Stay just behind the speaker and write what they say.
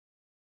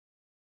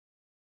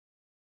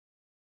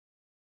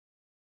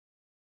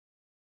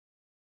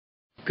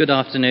Good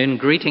afternoon.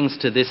 Greetings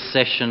to this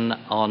session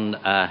on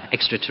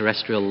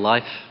extraterrestrial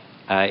life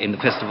in the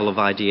Festival of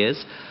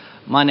Ideas.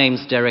 My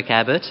name's Derek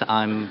Abbott.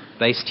 I'm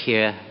based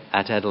here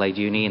at Adelaide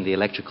Uni in the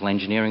Electrical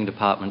Engineering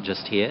Department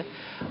just here.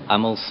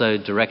 I'm also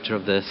Director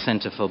of the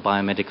Centre for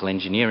Biomedical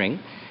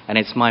Engineering, and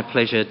it's my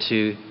pleasure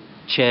to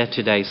chair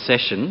today's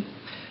session.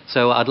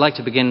 So I'd like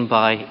to begin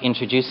by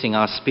introducing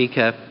our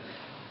speaker,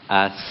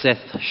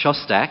 Seth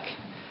Shostak.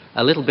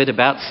 A little bit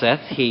about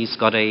Seth. He's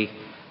got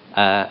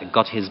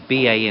his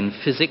BA in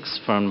physics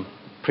from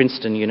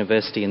Princeton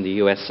University in the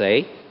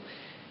USA.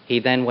 He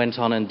then went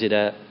on and did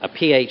a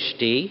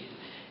PhD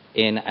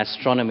in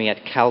astronomy at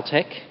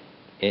Caltech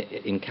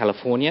in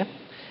California,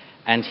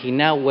 and he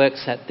now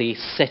works at the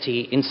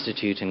SETI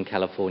Institute in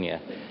California.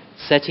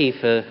 SETI,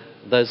 for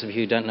those of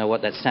you who don't know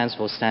what that stands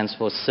for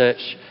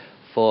Search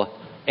for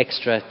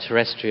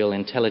Extraterrestrial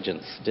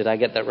Intelligence. Did I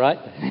get that right?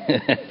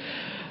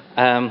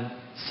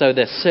 So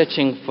they're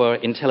searching for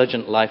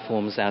intelligent life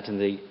forms out in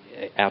the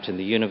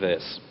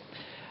universe.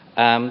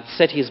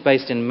 SETI is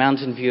based in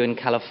Mountain View in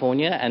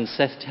California, and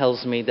Seth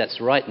tells me that's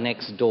right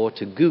next door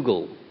to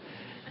Google,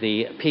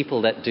 the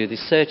people that do the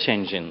search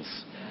engines.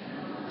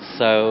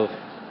 So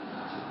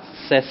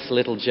Seth's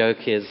little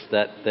joke is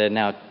that there are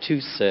now 2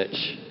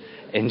 search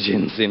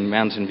engines in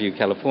Mountain View,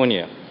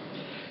 California.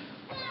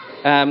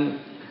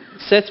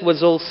 Seth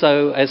was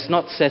also, it's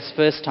not Seth's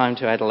first time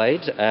to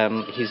Adelaide.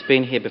 He's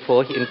been here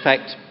before. In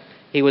fact,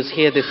 he was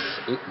here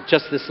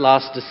just this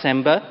last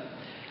December.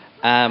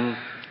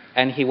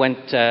 And he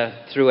went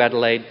through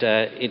Adelaide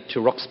to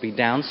Roxby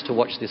Downs to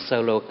watch the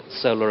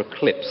solar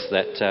eclipse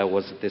that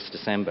was this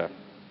December.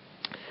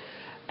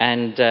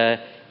 And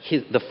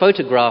the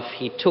photograph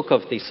he took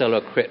of the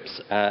solar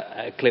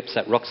eclipse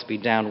at Roxby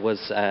Downs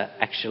was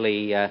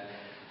actually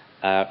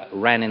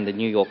ran in the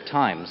New York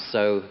Times.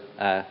 So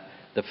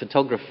the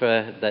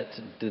photographer that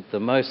did the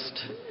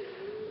most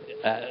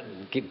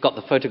got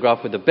the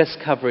photograph with the best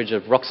coverage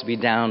of Roxby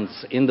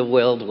Downs in the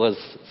world was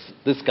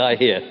this guy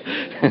here.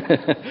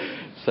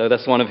 So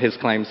that's one of his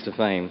claims to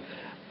fame.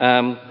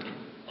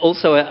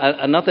 Also,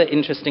 another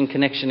interesting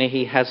connection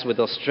he has with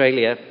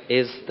Australia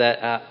is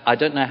that I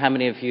don't know how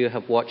many of you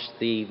have watched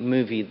the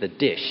movie The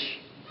Dish.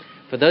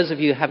 For those of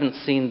you who haven't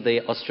seen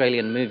the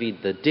Australian movie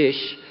The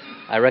Dish,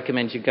 I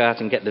recommend you go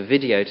out and get the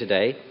video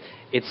today.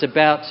 It's a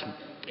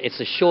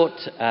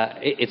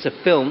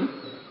film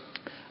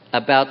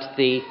about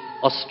the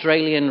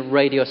Australian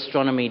radio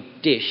astronomy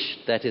dish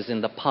that is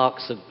in the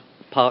Parkes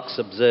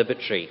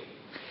Observatory.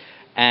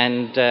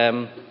 And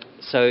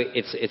so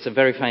it's a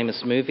very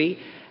famous movie.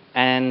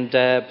 And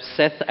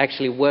Seth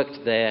actually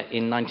worked there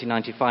in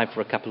 1995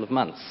 for a couple of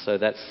months. So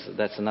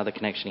that's another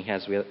connection he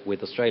has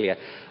with Australia.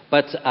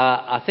 But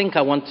I think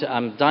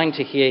I'm dying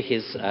to hear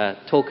his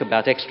talk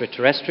about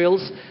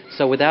extraterrestrials.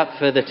 So without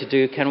further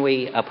ado, can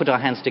we put our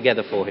hands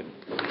together for him?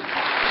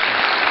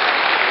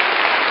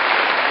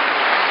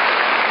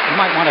 You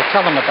might want to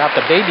tell them about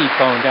the baby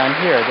phone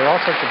down here. There are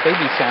all sorts of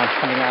baby sounds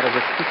coming out of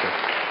this speaker.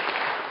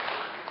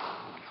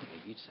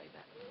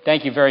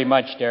 Thank you very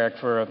much, Derek,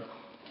 for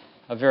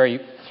a very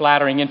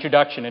flattering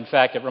introduction. In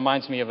fact, it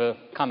reminds me of a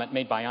comment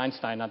made by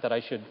Einstein, not that I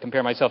should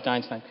compare myself to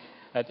Einstein,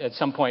 at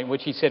some point, in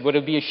which he said, would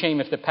it be a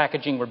shame if the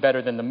packaging were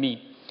better than the meat?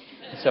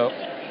 So,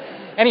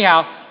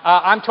 anyhow,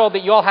 I'm told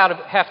that you all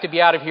have to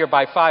be out of here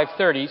by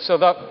 5:30, so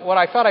what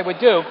I thought I would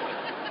do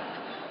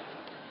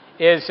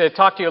is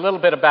talk to you a little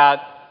bit about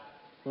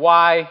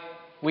why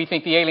we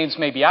think the aliens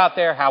may be out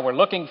there, how we're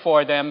looking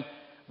for them,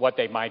 what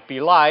they might be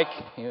like,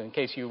 in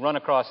case you run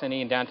across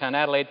any in downtown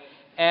Adelaide,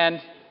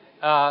 and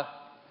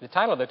the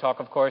title of the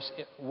talk, of course,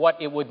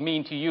 what it would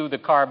mean to you, the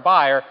car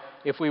buyer,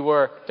 if we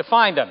were to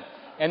find them.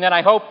 And then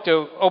I hope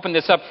to open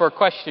this up for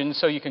questions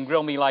so you can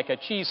grill me like a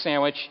cheese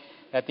sandwich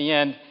at the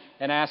end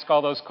and ask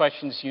all those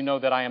questions you know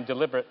that I am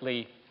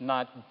deliberately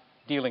not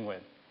dealing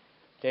with.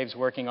 Dave's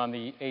working on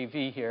the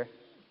AV here.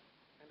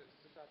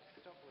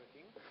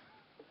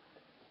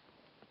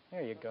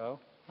 There you go.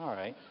 All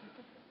right.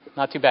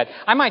 Not too bad.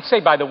 I might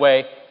say, by the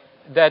way,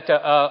 that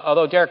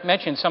although Derek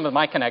mentioned some of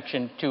my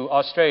connection to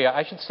Australia,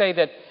 I should say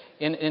that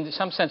in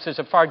some sense there's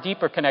a far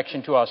deeper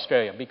connection to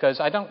Australia, because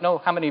I don't know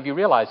how many of you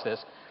realize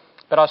this,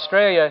 but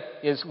Australia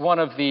is one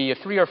of the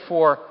 3 or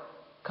 4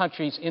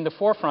 countries in the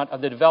forefront of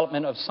the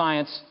development of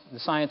science, the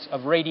science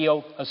of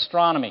radio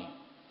astronomy.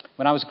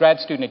 When I was a grad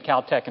student at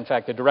Caltech, in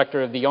fact, the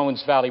director of the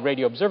Owens Valley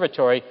Radio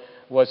Observatory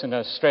was an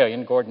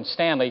Australian, Gordon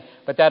Stanley,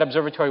 but that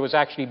observatory was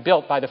actually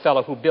built by the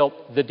fellow who built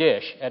the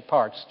dish at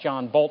Parkes,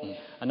 John Bolton,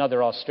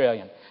 another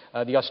Australian.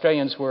 The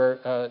Australians were,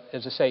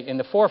 as I say, in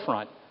the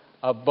forefront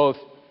of both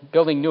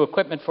building new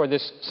equipment for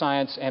this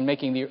science and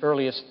making the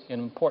earliest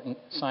and important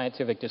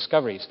scientific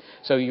discoveries.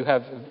 So you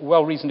have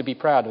well reason to be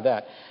proud of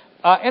that.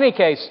 In any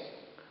case,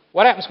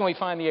 what happens when we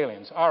find the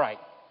aliens? All right.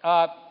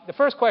 The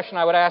first question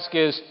I would ask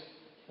is,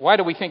 why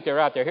do we think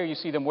they're out there? Here you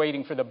see them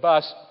waiting for the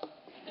bus.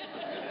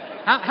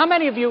 How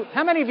many of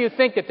you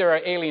think that there are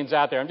aliens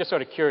out there? I'm just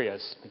sort of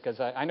curious, because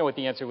I know what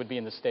the answer would be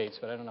in the States,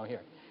 but I don't know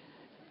here.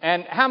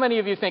 And how many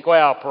of you think,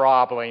 well,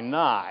 probably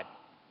not?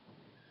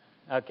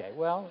 Okay,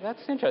 well, that's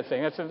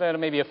interesting. That's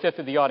maybe a fifth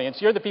of the audience.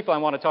 You're the people I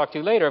want to talk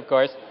to later, of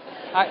course.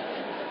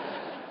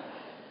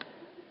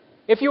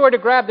 If you were to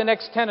grab the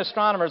next 10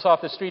 astronomers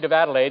off the street of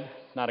Adelaide,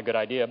 not a good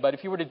idea, but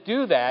if you were to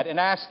do that and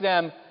ask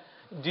them,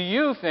 do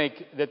you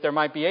think that there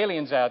might be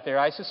aliens out there,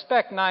 I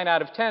suspect 9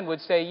 out of 10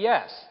 would say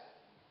yes.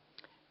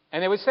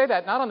 And they would say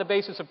that not on the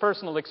basis of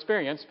personal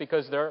experience,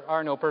 because there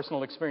are no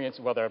personal experiences.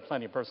 Well, there are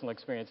plenty of personal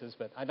experiences,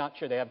 but I'm not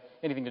sure they have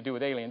anything to do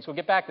with aliens. We'll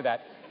get back to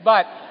that.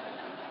 But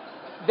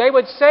they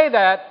would say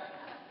that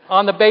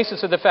on the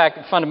basis of the fact,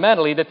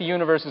 fundamentally, that the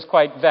universe is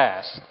quite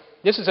vast.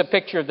 This is a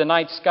picture of the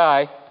night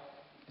sky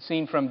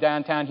seen from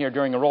downtown here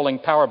during a rolling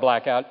power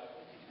blackout.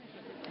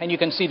 And you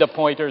can see the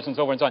pointers and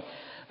so forth and so on.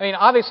 I mean,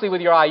 obviously,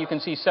 with your eye, you can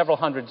see several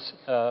hundreds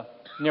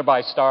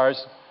nearby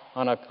stars.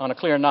 On a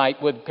clear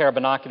night with a pair of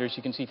binoculars,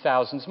 you can see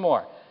thousands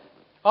more.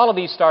 All of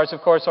these stars,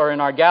 of course, are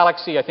in our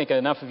galaxy. I think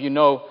enough of you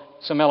know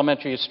some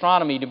elementary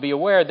astronomy to be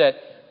aware that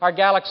our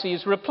galaxy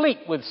is replete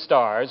with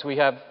stars. We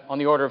have on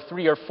the order of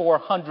 300 or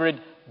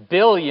 400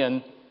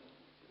 billion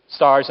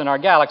stars in our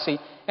galaxy.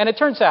 And it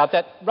turns out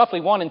that roughly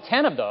 1 in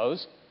 10 of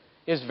those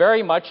is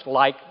very much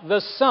like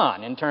the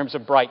sun in terms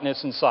of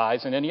brightness and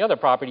size and any other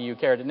property you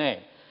care to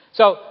name.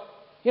 So,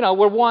 you know,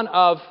 we're one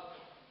of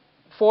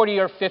 40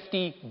 or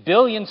 50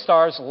 billion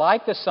stars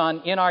like the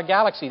sun in our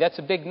galaxy. That's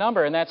a big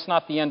number, and that's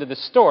not the end of the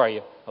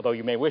story, although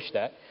you may wish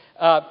that.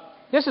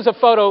 This is a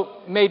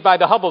photo made by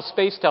the Hubble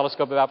Space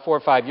Telescope about 4 or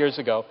 5 years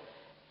ago,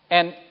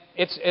 and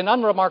it's an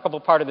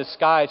unremarkable part of the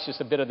sky. It's just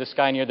a bit of the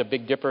sky near the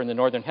Big Dipper in the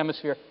northern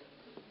hemisphere,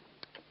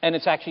 and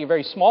it's actually a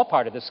very small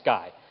part of the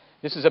sky.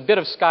 This is a bit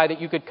of sky that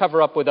you could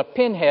cover up with a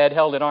pinhead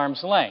held at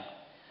arm's length.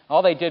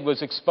 All they did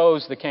was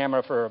expose the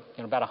camera for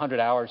about 100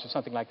 hours or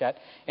something like that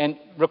and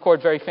record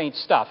very faint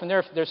stuff. And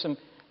there's some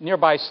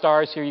nearby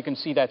stars here. You can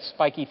see that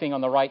spiky thing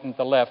on the right and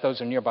the left.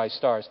 Those are nearby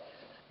stars.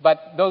 But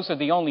those are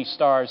the only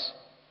stars,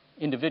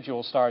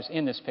 individual stars,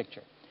 in this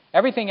picture.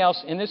 Everything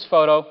else in this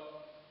photo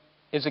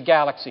is a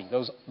galaxy.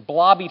 Those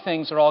blobby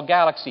things are all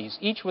galaxies,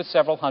 each with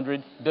several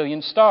hundred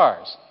billion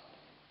stars.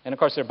 And, of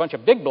course, there are a bunch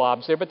of big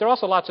blobs there, but there are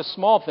also lots of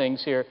small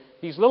things here.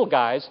 These little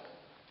guys,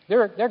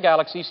 they're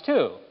galaxies,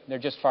 too. They're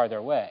just farther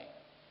away.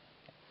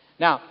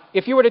 Now,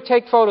 if you were to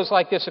take photos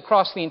like this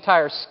across the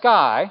entire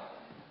sky,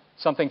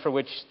 something for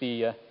which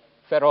the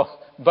federal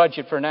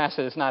budget for NASA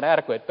is not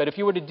adequate, but if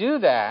you were to do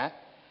that,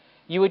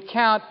 you would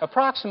count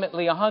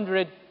approximately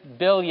 100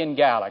 billion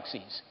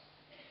galaxies,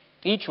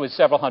 each with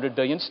several hundred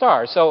billion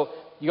stars. So,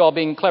 you all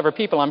being clever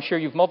people, I'm sure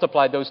you've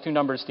multiplied those two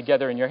numbers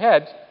together in your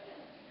heads,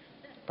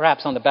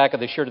 perhaps on the back of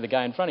the shirt of the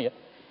guy in front of you.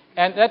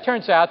 And that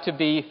turns out to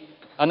be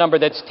a number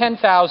that's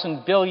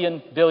 10,000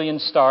 billion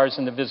stars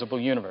in the visible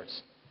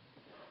universe.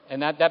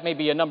 And that may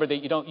be a number that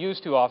you don't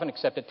use too often,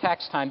 except at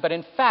tax time. But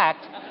in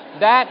fact,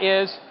 that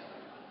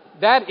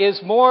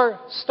is more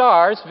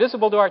stars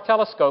visible to our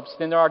telescopes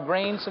than there are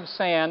grains of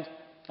sand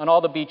on all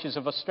the beaches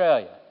of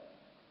Australia.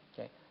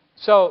 Okay.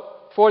 So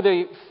for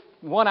the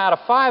 1 out of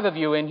 5 of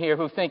you in here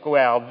who think,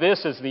 well,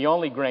 this is the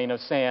only grain of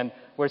sand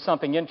where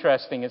something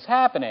interesting is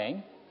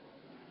happening,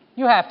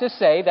 you have to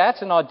say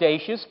that's an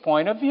audacious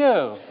point of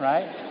view,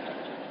 right?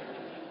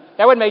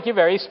 That would make you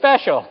very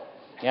special.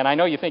 And I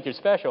know you think you're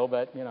special,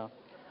 but, you know.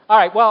 All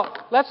right, well,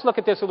 let's look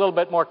at this a little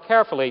bit more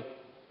carefully.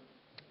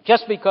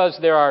 Just because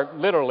there are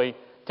literally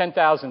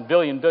 10,000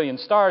 billion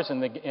stars in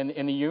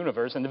the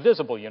universe, in the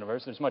visible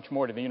universe, there's much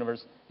more to the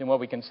universe than what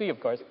we can see, of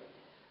course.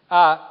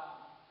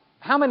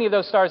 How many of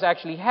those stars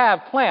actually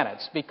have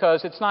planets?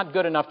 Because it's not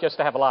good enough just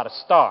to have a lot of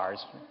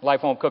stars.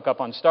 Life won't cook up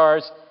on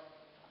stars.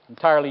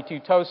 Entirely too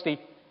toasty.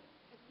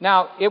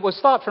 Now, it was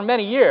thought for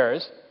many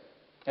years,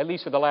 at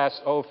least for the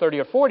last 30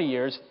 or 40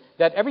 years,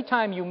 that every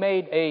time you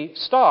made a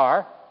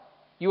star,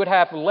 you would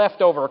have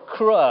leftover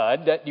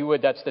crud,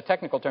 that's the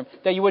technical term,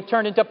 that you would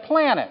turn into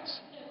planets,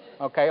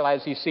 okay,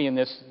 as you see in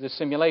this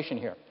simulation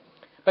here.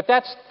 But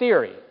that's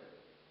theory.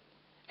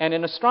 And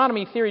in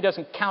astronomy, theory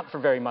doesn't count for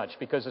very much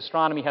because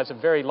astronomy has a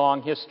very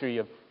long history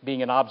of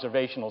being an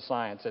observational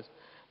science.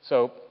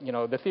 So, you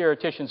know, the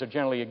theoreticians are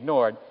generally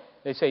ignored.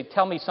 They say,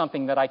 tell me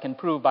something that I can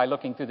prove by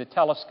looking through the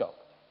telescope.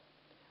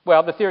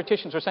 Well, the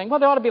theoreticians are saying, well,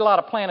 there ought to be a lot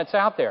of planets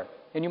out there.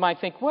 And you might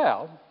think,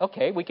 well,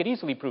 okay, we could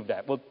easily prove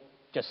that. We'll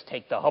just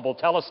take the Hubble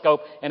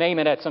telescope and aim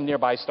it at some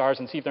nearby stars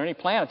and see if there are any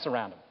planets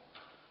around them.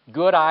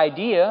 Good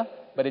idea,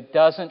 but it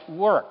doesn't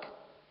work.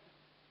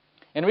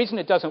 And the reason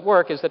it doesn't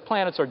work is that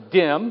planets are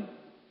dim,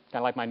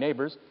 kind of like my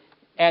neighbors,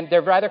 and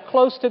they're rather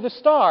close to the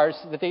stars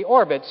that they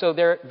orbit, so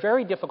they're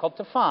very difficult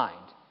to find.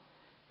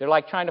 They're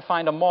like trying to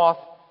find a moth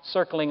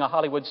circling a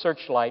Hollywood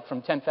searchlight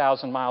from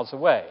 10,000 miles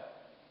away.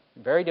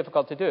 Very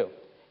difficult to do.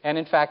 And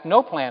in fact,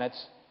 no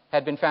planets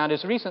had been found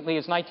as recently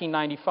as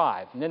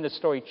 1995, and then the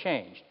story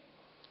changed.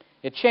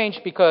 It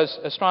changed because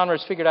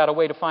astronomers figured out a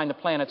way to find the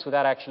planets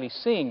without actually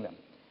seeing them.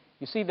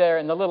 You see there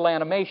in the little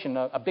animation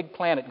a big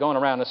planet going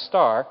around a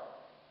star,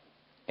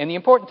 and the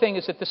important thing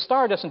is that the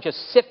star doesn't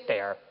just sit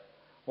there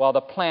while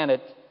the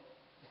planet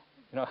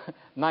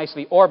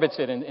nicely orbits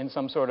it in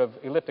some sort of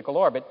elliptical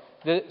orbit.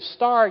 The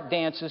star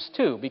dances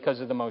too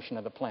because of the motion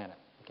of the planet.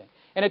 Okay?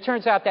 And it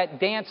turns out that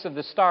dance of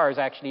the star is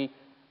actually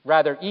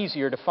rather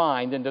easier to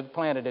find than the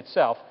planet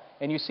itself.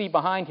 And you see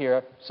behind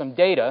here some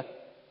data.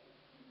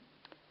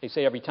 They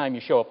say every time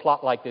you show a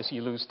plot like this,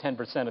 you lose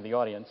 10% of the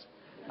audience.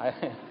 I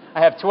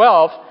have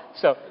 12,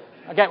 so,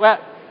 okay, well,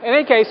 in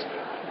any case,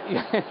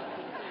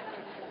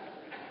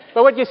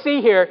 but what you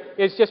see here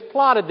is just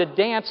plotted the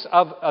dance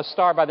of a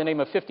star by the name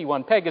of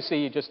 51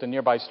 Pegasi, just a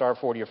nearby star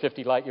 40 or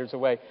 50 light years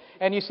away.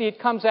 And you see it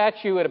comes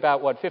at you at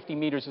about, 50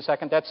 meters a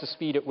second. That's the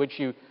speed at which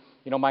you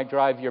might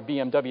drive your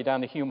BMW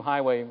down the Hume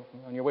Highway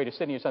on your way to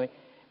Sydney or something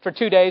for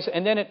 2 days,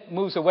 and then it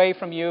moves away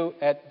from you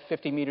at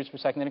 50 meters per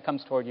second, then it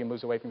comes toward you and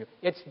moves away from you.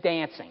 It's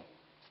dancing.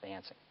 It's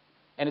dancing.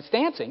 And it's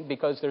dancing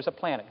because there's a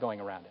planet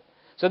going around it.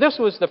 So this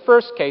was the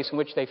first case in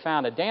which they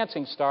found a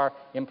dancing star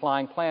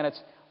implying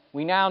planets.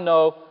 We now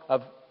know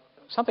of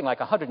something like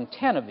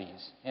 110 of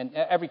these, and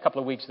every couple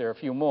of weeks there are a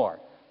few more.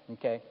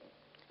 Okay?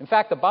 In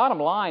fact, the bottom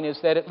line is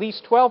that at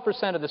least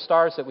 12% of the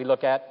stars that we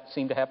look at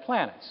seem to have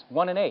planets,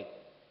 1 in 8.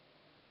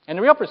 And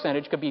the real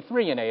percentage could be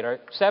 3 in 8, or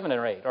 7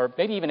 or 8, or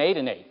maybe even 8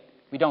 in 8.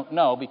 We don't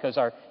know because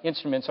our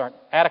instruments aren't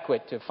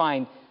adequate to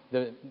find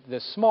the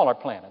smaller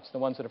planets, the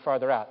ones that are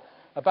farther out.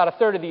 About a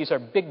third of these are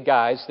big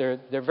guys. They're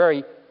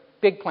very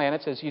big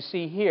planets, as you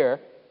see here.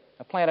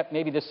 A planet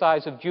maybe the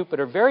size of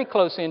Jupiter, very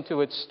close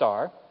into its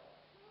star.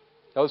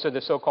 Those are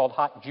the so-called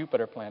hot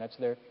Jupiter planets.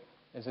 They're,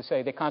 as I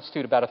say, they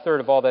constitute about a third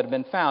of all that have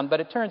been found.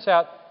 But it turns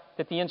out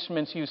that the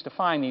instruments used to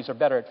find these are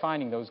better at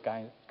finding those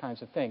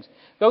kinds of things.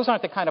 Those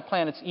aren't the kind of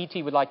planets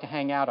E.T. would like to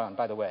hang out on,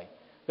 by the way.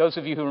 Those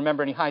of you who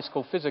remember any high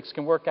school physics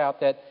can work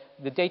out that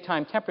the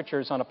daytime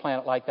temperatures on a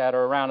planet like that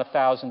are around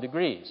 1,000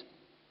 degrees.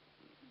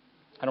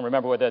 I don't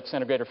remember whether that's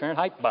centigrade or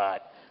Fahrenheit,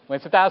 but when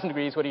it's 1,000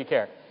 degrees, what do you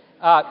care?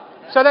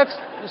 So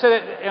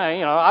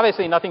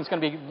obviously nothing's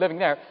going to be living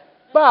there.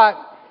 But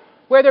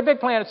where there are big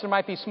planets, there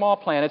might be small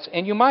planets,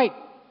 and you might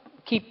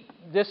keep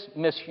this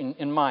mission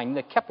in mind,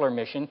 the Kepler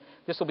mission.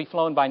 This will be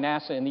flown by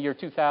NASA in the year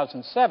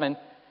 2007,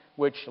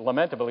 which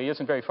lamentably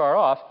isn't very far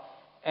off,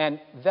 and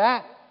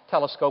that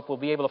telescope will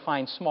be able to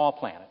find small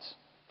planets,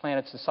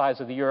 planets the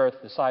size of the Earth,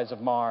 the size of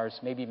Mars,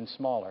 maybe even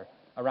smaller,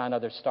 around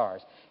other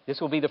stars.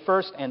 This will be the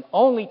first and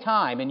only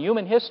time in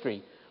human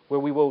history where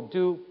we will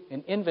do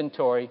an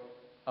inventory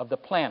of the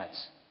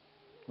planets,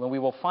 when we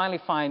will finally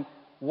find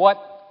what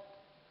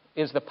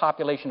is the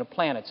population of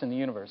planets in the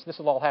universe. This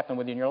will all happen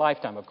within your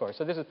lifetime, of course.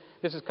 So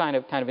this is kind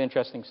of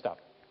interesting stuff.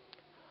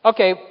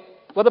 Okay,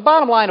 well, the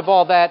bottom line of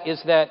all that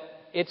is that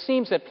it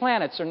seems that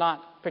planets are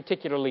not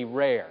particularly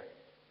rare.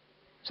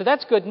 So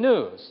that's good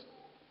news.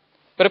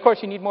 But of course,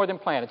 you need more than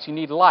planets. You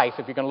need life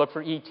if you're going to look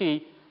for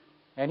E.T.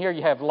 And here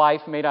you have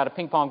life made out of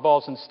ping pong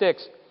balls and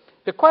sticks.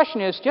 The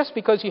question is, just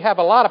because you have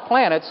a lot of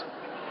planets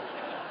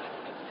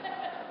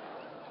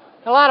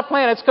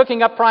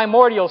cooking up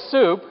primordial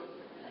soup,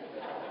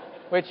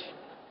 which,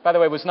 by the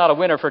way, was not a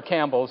winner for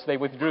Campbell's. They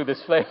withdrew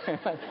this flavor.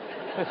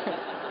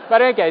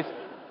 But in any case,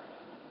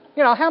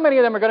 how many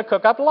of them are going to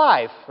cook up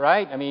life,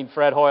 right? I mean,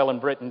 Fred Hoyle in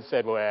Britain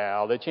said,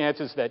 well, the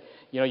chances that,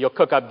 you'll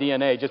cook up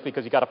DNA just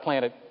because you got a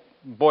planet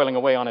boiling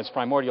away on its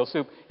primordial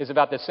soup is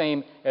about the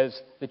same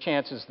as the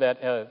chances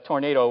that a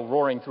tornado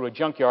roaring through a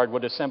junkyard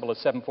would assemble a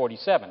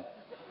 747.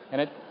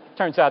 And it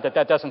turns out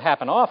that doesn't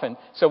happen often.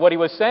 So what he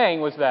was saying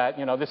was that,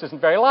 this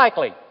isn't very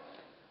likely.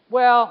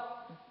 Well,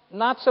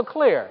 not so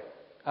clear.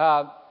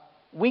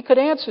 We could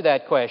answer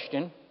that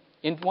question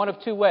in one of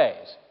two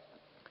ways.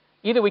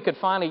 Either we could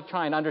finally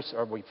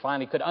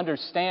could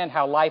understand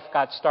how life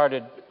got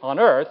started on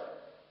Earth,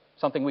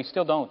 something we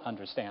still don't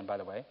understand, by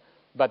the way,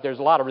 but there's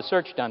a lot of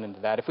research done into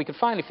that. If we could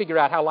finally figure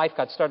out how life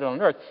got started on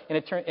Earth,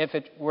 and if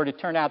it were to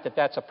turn out that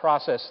that's a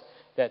process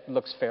that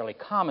looks fairly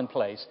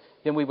commonplace,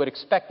 then we would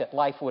expect that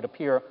life would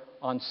appear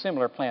on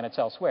similar planets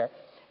elsewhere.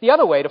 The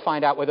other way to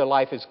find out whether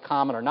life is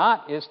common or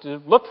not is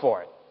to look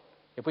for it.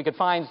 If we could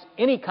find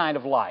any kind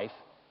of life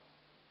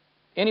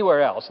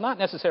anywhere else, not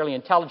necessarily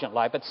intelligent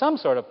life, but some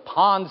sort of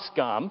pond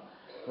scum,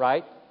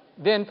 right,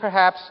 then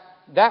perhaps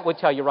that would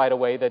tell you right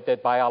away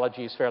that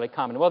biology is fairly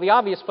common. Well, the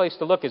obvious place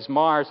to look is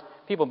Mars.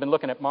 People have been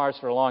looking at Mars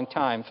for a long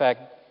time. In fact,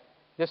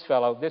 this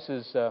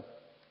is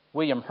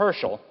William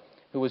Herschel,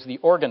 who was the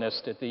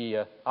organist at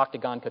the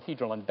Octagon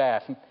Cathedral in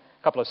Bath a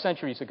couple of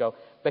centuries ago.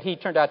 But he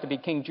turned out to be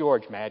King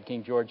George, Mad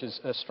King George's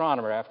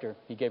astronomer after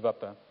he gave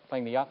up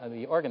playing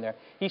the organ there.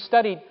 He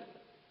studied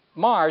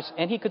Mars,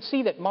 and he could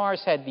see that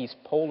Mars had these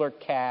polar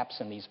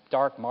caps and these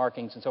dark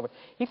markings and so forth.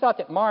 He thought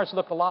that Mars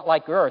looked a lot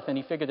like Earth, and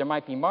he figured there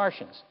might be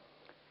Martians.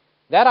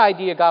 That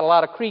idea got a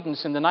lot of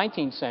credence in the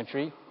 19th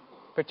century,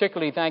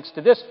 particularly thanks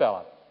to this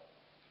fellow.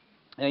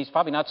 And he's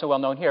probably not so well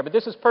known here, but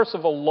this is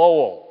Percival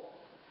Lowell.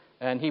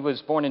 And he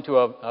was born into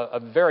a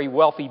very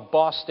wealthy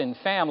Boston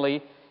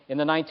family in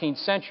the 19th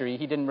century.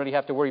 He didn't really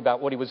have to worry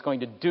about what he was going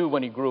to do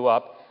when he grew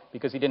up,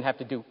 because he didn't have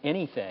to do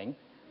anything.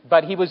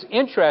 But he was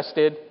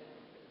interested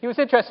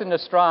in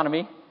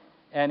astronomy,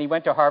 and he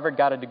went to Harvard,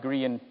 got a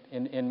degree in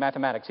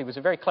mathematics. He was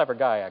a very clever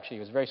guy, actually.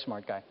 He was a very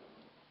smart guy.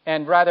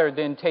 And rather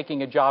than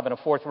taking a job in a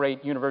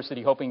fourth-rate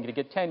university hoping to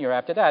get tenure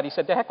after that, he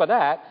said, to heck with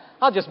that,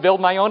 I'll just build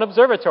my own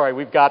observatory.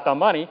 We've got the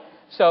money.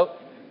 So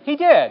he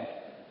did.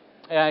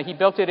 He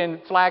built it in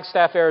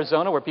Flagstaff,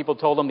 Arizona, where people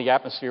told him the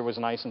atmosphere was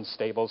nice and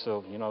stable,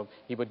 so,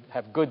 he would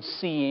have good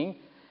seeing.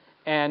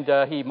 And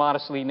he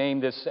modestly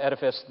named this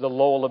edifice the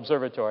Lowell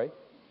Observatory,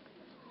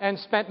 and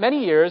spent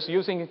many years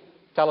using a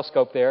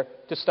telescope there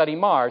to study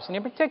Mars. And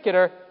in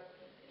particular,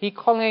 he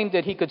claimed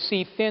that he could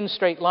see thin,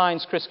 straight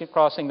lines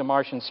crisscrossing the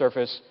Martian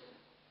surface,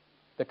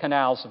 the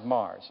canals of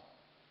Mars.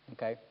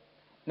 Okay?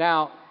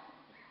 Now,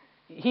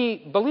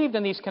 he believed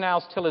in these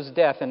canals till his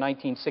death in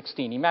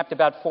 1916. He mapped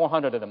about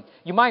 400 of them.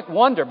 You might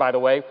wonder, by the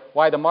way,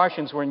 why the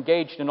Martians were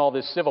engaged in all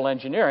this civil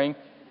engineering,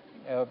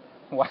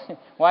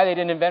 why they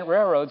didn't invent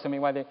railroads.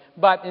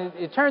 But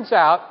it turns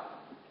out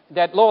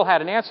that Lowell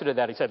had an answer to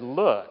that. He said,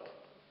 look,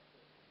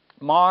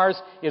 Mars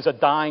is a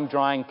dying,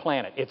 drying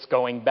planet. It's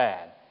going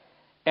bad.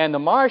 And the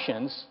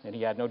Martians, and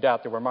he had no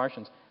doubt there were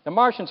Martians, the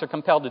Martians are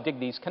compelled to dig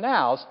these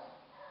canals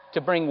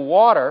to bring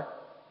water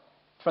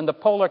from the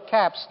polar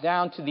caps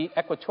down to the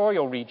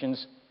equatorial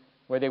regions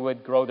where they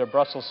would grow their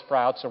Brussels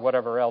sprouts or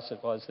whatever else it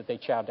was that they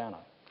chowed down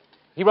on.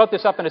 He wrote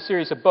this up in a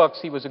series of books.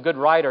 He was a good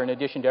writer in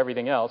addition to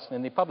everything else,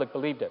 and the public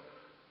believed it.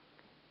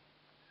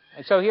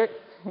 And so here,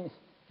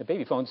 the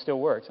baby phone still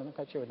works. I'm not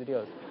quite sure what the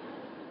deal is.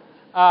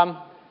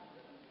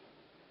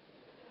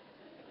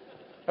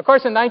 Of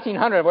course, in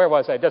 1900, where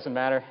was I? It doesn't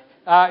matter.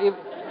 And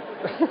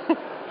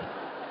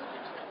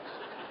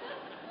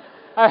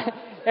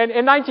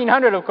in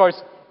 1900, of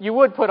course, you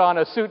would put on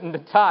a suit and a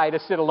tie to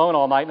sit alone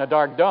all night in a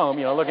dark dome,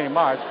 looking at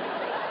Mars.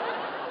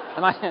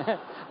 And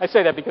I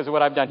say that because of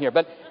what I've done here.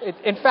 But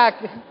in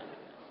fact,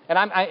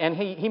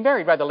 he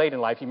married rather late in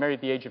life. He married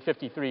at the age of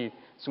 53.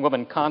 This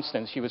woman,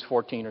 Constance, she was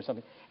 14 or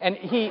something. And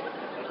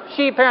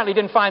she apparently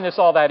didn't find this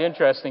all that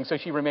interesting, so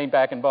she remained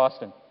back in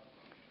Boston.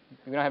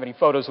 We don't have any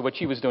photos of what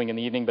she was doing in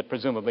the evening, but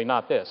presumably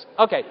not this.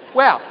 Okay,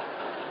 well,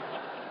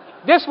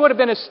 this would have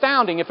been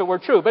astounding if it were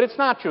true, but it's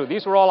not true.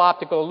 These were all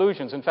optical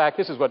illusions. In fact,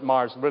 this is what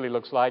Mars really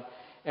looks like.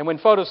 And when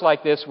photos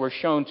like this were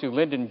shown to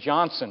Lyndon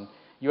Johnson,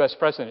 U.S.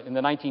 president, in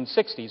the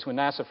 1960s, when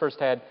NASA first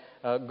had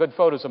good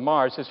photos of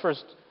Mars, his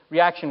first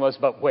reaction was,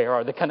 but where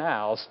are the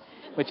canals?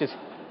 Which is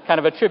kind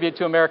of a tribute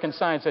to American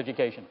science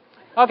education.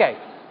 Okay,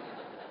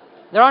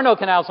 there are no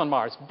canals on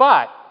Mars,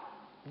 but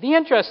the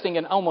interesting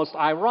and almost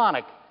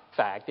ironic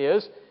fact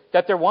is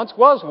that there once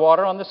was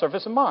water on the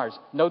surface of Mars,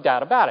 no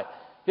doubt about it.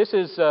 This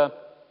is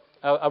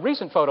a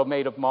recent photo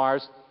made of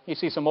Mars. You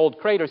see some old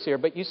craters here,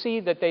 but you see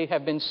that they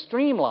have been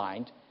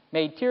streamlined,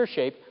 made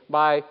tear-shaped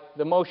by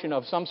the motion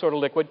of some sort of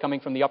liquid coming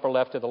from the upper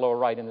left to the lower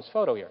right in this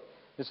photo here.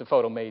 This is a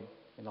photo made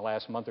in the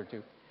last month or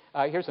two.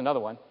 Here's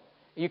another one.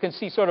 You can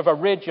see sort of a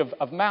ridge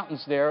of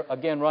mountains there,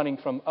 again running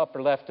from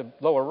upper left to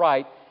lower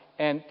right,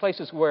 and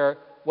places where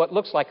what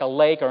looks like a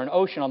lake or an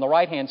ocean on the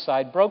right-hand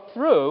side broke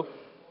through,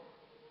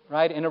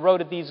 right, and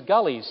eroded these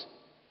gullies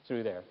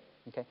through there.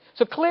 Okay?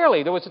 So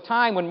clearly there was a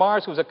time when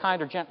Mars was a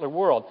kinder, gentler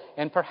world,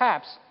 and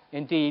perhaps,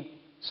 indeed,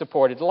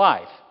 supported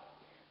life.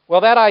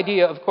 Well, that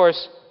idea, of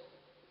course,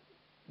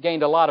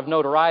 gained a lot of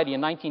notoriety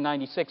in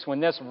 1996 when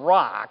this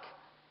rock,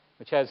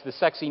 which has the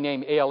sexy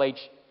name ALH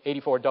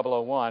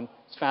 84001,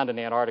 is found in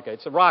Antarctica.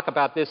 It's a rock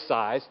about this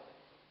size,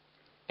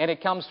 and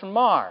it comes from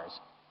Mars.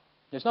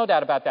 There's no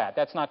doubt about that.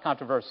 That's not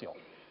controversial.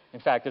 In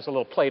fact, there's a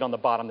little plate on the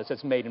bottom that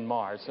says Made in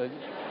Mars. So,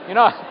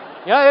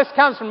 this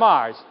comes from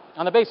Mars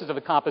on the basis of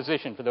the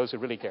composition, for those who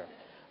really care.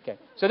 Okay.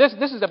 So this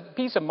is a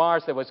piece of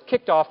Mars that was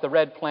kicked off the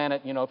red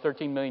planet,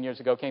 13 million years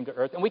ago, came to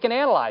Earth, and we can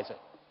analyze it.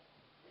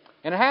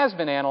 And it has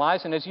been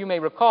analyzed, and as you may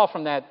recall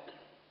from that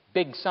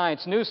big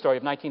science news story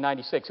of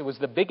 1996, it was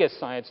the biggest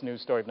science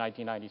news story of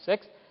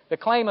 1996, the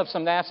claim of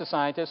some NASA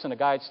scientists and a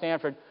guy at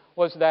Stanford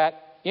was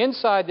that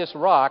inside this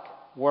rock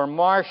were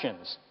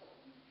Martians,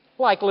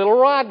 like little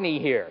Rodney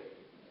here.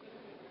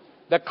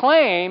 The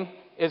claim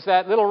is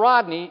that little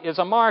Rodney is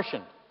a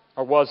Martian,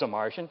 or was a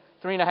Martian,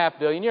 3.5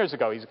 billion years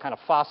ago. He's kind of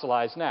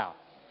fossilized now.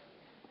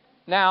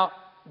 Now,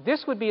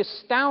 this would be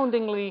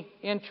astoundingly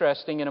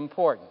interesting and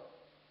important.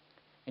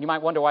 And you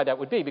might wonder why that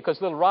would be,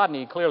 because little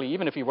Rodney, clearly,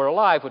 even if he were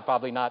alive, would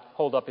probably not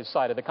hold up his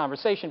side of the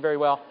conversation very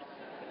well.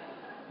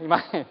 You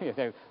might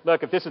think,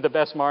 look, if this is the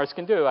best Mars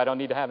can do, I don't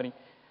need to have any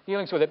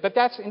dealings with it. But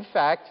that's, in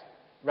fact,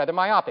 rather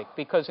myopic,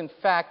 because, in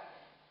fact,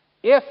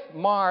 if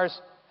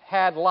Mars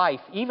had life,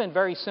 even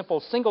very simple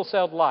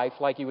single-celled life,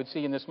 like you would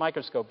see in this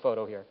microscope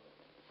photo here,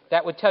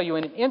 that would tell you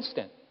in an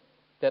instant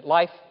that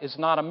life is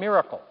not a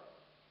miracle.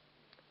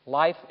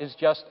 Life is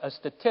just a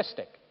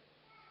statistic.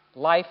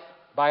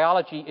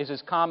 Biology is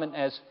as common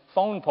as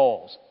phone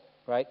poles,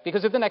 right?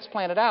 Because if the next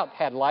planet out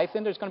had life,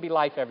 then there's going to be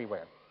life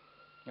everywhere.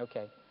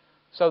 Okay.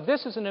 So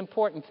this is an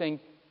important thing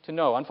to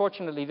know.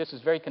 Unfortunately, this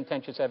is very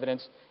contentious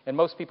evidence, and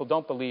most people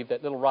don't believe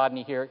that little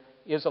Rodney here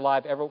is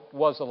alive, ever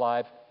was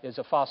alive, is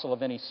a fossil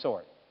of any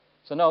sort.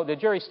 So no, the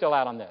jury's still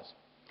out on this.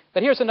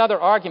 But here's another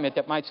argument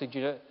that might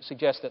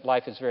suggest that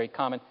life is very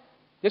common.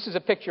 This is a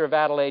picture of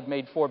Adelaide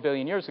made 4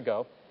 billion years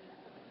ago,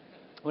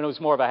 when it was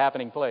more of a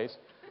happening place.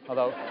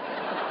 Although,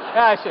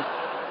 yeah,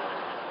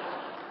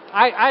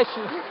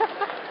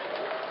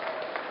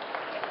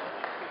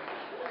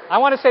 I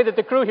want to say that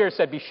the crew here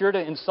said, be sure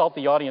to insult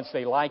the audience.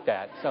 They like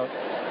that. So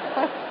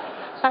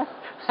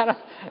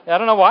I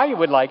don't know why you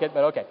would like it,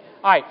 but okay.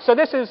 All right, so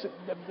this is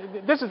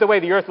the way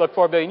the Earth looked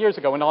 4 billion years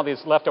ago when all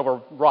these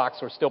leftover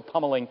rocks were still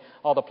pummeling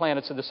all the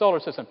planets of the solar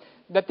system.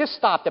 That this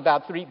stopped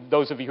about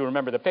those of you who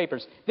remember the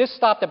papers, this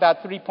stopped about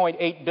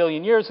 3.8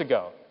 billion years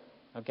ago.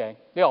 Okay,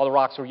 all the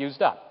rocks were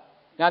used up.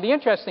 Now, the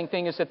interesting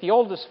thing is that the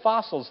oldest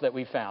fossils that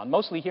we found,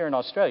 mostly here in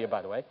Australia,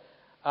 by the way,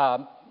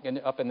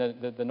 up in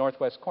the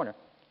northwest corner,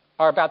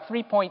 are about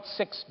 3.6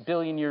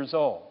 billion years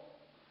old.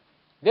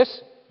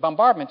 This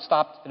bombardment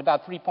stopped at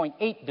about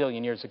 3.8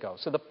 billion years ago.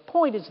 So the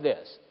point is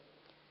this.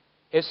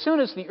 As soon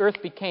as the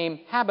Earth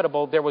became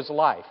habitable, there was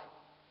life.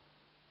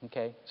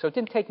 Okay? So it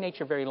didn't take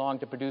nature very long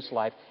to produce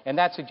life, and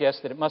that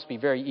suggests that it must be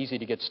very easy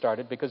to get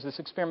started because this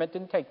experiment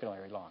didn't take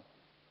very long.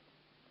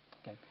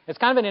 Okay. It's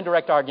kind of an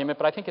indirect argument,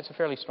 but I think it's a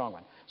fairly strong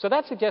one. So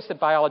that suggests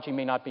that biology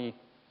may not be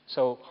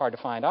so hard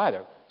to find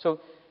either. So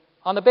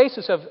on the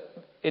basis of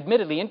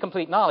admittedly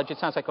incomplete knowledge, it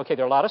sounds like, okay,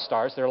 there are a lot of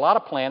stars, there are a lot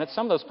of planets.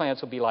 Some of those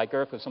planets will be like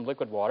Earth with some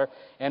liquid water,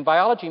 and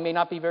biology may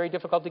not be very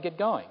difficult to get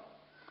going.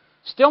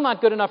 Still not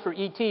good enough for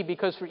ET,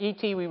 because for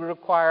ET we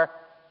require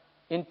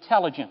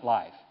intelligent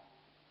life.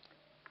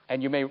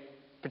 And you may,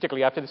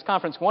 particularly after this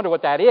conference, wonder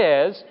what that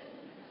is.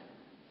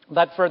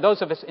 But for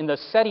those of us in the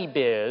SETI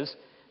biz,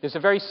 there's a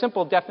very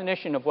simple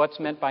definition of what's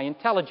meant by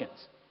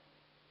intelligence.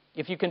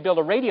 If you can build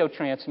a radio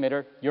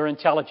transmitter, you're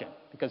intelligent,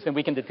 because then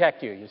we can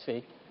detect you, you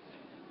see.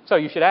 So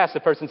you should ask the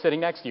person sitting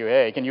next to you,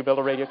 hey, can you build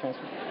a radio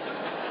transmitter?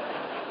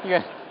 You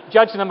can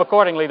judge them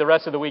accordingly the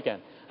rest of the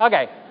weekend.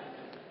 Okay,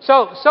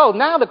 so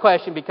now the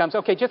question becomes,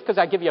 okay, just because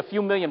I give you a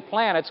few million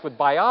planets with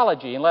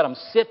biology and let them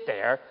sit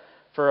there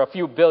for a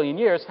few billion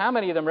years, how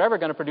many of them are ever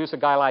going to produce a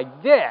guy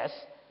like this,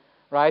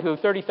 right, who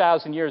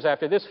 30,000 years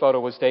after this photo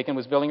was taken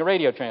was building a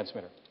radio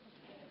transmitter?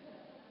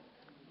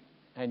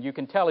 And you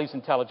can tell he's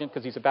intelligent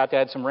because he's about to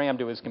add some RAM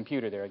to his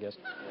computer there, I guess.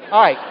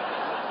 All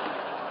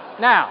right.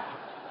 Now,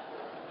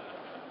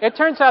 it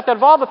turns out that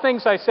of all the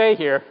things I say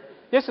here,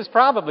 this is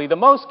probably the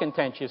most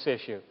contentious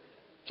issue.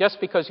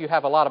 Just because you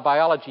have a lot of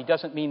biology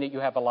doesn't mean that you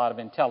have a lot of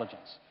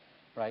intelligence,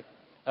 right?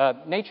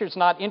 Nature's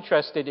not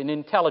interested in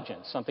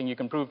intelligence, something you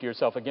can prove to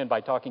yourself again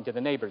by talking to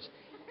the neighbors.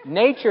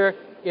 Nature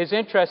is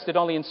interested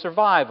only in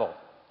survival.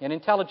 And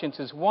intelligence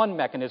is one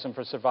mechanism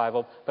for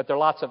survival, but there are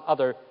lots of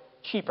other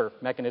cheaper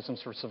mechanisms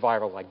for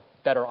survival, like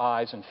better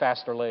eyes and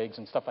faster legs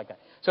and stuff like that.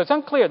 So it's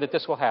unclear that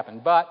this will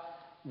happen, but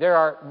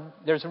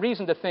there's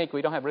reason to think,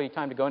 we don't have really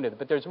time to go into it,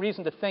 but there's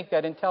reason to think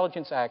that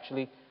intelligence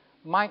actually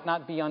might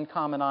not be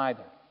uncommon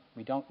either.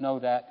 We don't know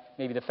that.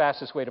 Maybe the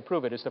fastest way to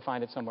prove it is to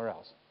find it somewhere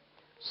else.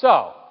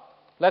 So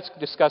let's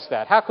discuss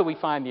that. How could we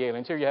find the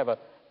aliens? Here you have a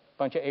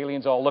bunch of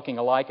aliens all looking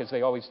alike, as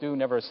they always do,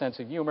 never a sense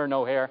of humor,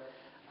 no hair.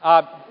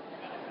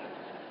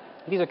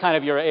 These are kind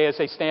of your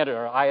ASA standard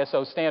or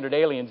ISO standard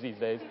aliens these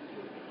days.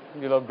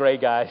 You little gray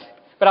guys.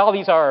 But all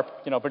these are,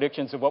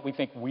 predictions of what we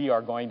think we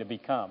are going to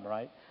become,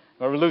 right?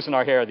 We're losing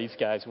our hair, these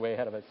guys, way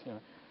ahead of us.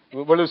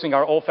 We're losing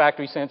our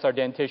olfactory sense, our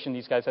dentition.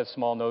 These guys have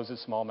small noses,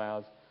 small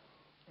mouths,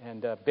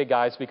 and big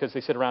eyes because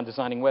they sit around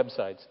designing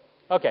websites.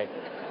 Okay.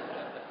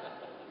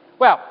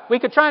 Well, we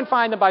could try and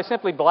find them by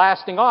simply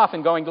blasting off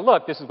and going to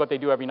look. This is what they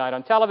do every night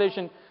on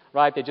television,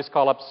 right? They just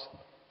call up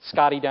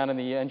Scotty down in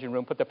the engine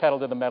room, put the pedal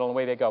to the metal, and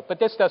away they go. But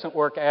this doesn't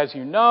work, as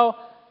you know,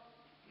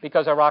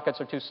 because our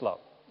rockets are too slow.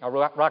 Our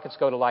rockets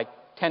go to like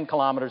 10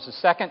 kilometers a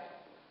second,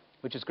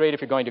 which is great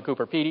if you're going to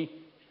Cooper Pedy.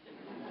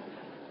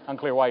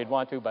 Unclear why you'd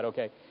want to, but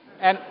okay.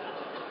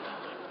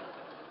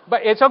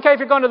 But it's okay if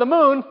you're going to the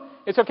moon.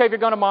 It's okay if you're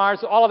going to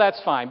Mars. All of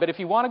that's fine. But if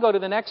you want to go to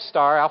the next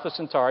star, Alpha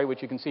Centauri,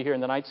 which you can see here in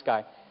the night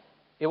sky,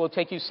 it will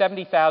take you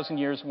 70,000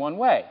 years one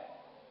way.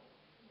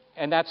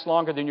 And that's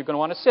longer than you're going to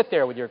want to sit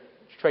there with your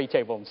tray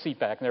table and seat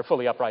back in their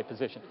fully upright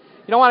position.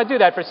 You don't want to do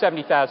that for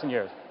 70,000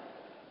 years.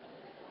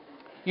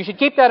 You should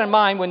keep that in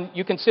mind when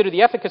you consider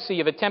the efficacy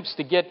of attempts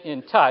to get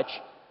in touch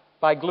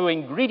by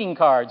gluing greeting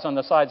cards on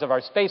the sides of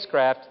our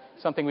spacecraft,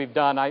 something we've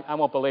done. I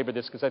won't belabor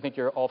this because I think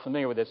you're all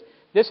familiar with this.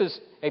 This is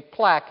a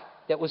plaque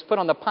that was put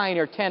on the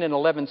Pioneer 10 and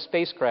 11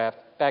 spacecraft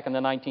back in the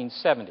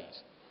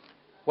 1970s.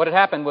 What had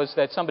happened was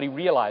that somebody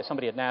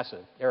at NASA,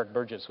 Eric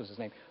Burgess was his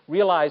name,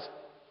 realized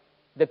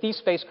that these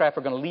spacecraft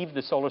were going to leave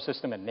the solar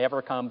system and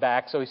never come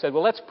back. So he said,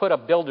 well, let's put a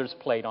builder's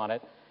plate on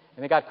it.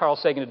 And they got Carl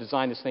Sagan to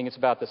design this thing. It's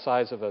about the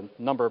size of a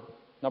number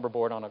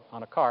board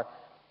on a car.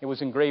 It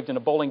was engraved in a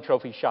bowling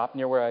trophy shop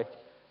near where I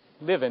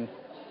live in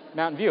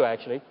Mountain View,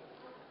 actually.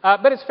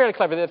 But it's fairly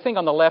clever. The thing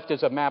on the left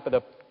is a map of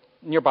the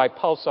nearby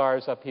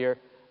pulsars up here.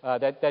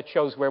 That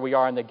shows where we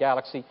are in the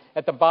galaxy.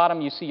 At the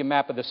bottom, you see a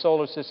map of the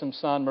solar system,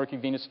 Sun,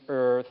 Mercury, Venus,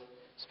 Earth,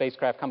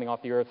 spacecraft coming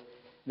off the Earth.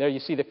 There you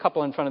see the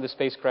couple in front of the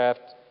spacecraft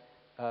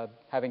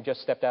having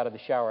just stepped out of the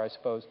shower, I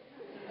suppose.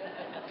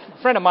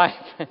 A friend of mine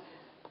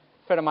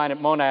at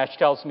Monash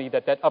tells me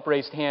that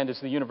upraised hand is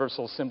the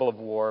universal symbol of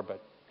war,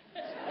 but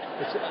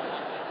it's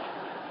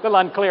a little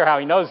unclear how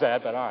he knows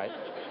that, but all right.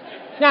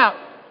 Now,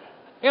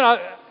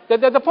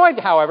 the point,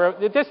 however,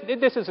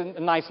 this is a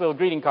nice little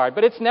greeting card,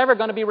 but it's never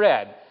going to be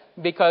read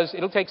because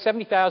it'll take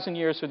 70,000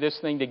 years for this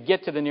thing to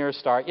get to the nearest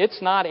star.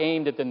 It's not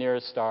aimed at the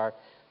nearest star.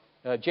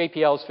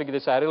 JPL's figured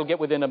this out. It'll get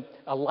within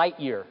a light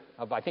year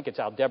of, I think it's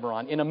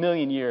Aldebaran, in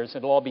 1,000,000 years.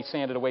 It'll all be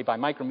sanded away by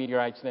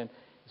micrometeorites then.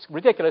 It's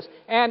ridiculous.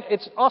 And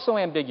it's also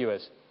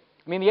ambiguous.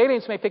 I mean, the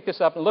aliens may pick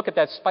this up and look at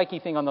that spiky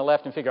thing on the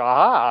left and figure,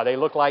 aha, they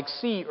look like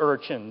sea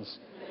urchins.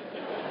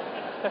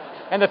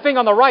 And the thing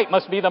on the right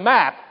must be the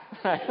map.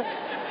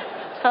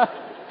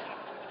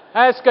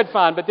 That's good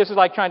fun, but this is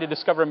like trying to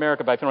discover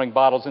America by throwing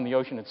bottles in the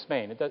ocean in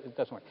Spain. It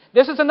doesn't work.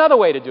 This is another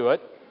way to do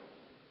it.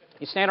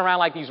 You stand around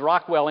like these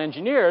Rockwell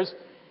engineers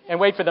and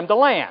wait for them to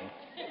land.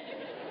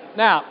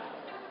 Now,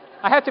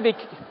 I have to be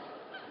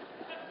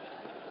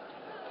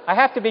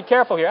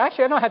careful here.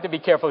 Actually, I don't have to be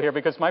careful here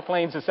because my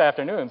plane's this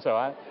afternoon,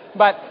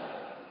 but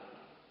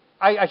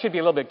I should be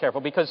a little bit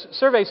careful because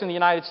surveys in the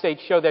United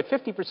States show that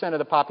 50% of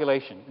the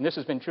population, and this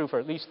has been true for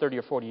at least 30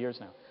 or 40 years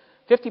now,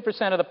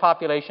 50% of the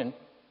population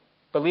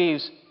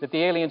believes that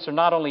the aliens are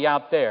not only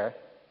out there,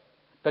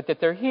 but that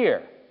they're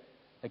here,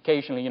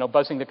 occasionally,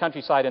 buzzing the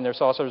countryside in their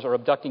saucers or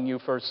abducting you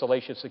for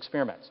salacious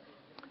experiments.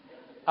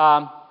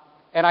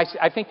 And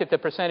I think that the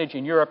percentage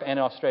in Europe and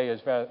Australia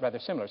is rather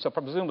similar. So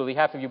presumably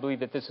half of you believe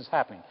that this is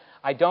happening.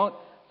 I don't,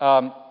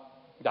 I'm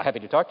happy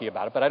to talk to you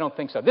about it, but I don't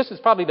think so. This is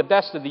probably the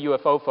best of the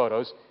UFO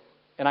photos,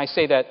 and I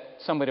say that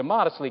somewhat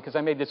immodestly because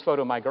I made this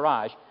photo in my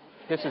garage.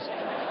 This is...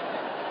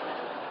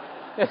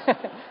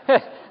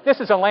 This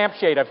is a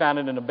lampshade I found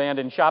in an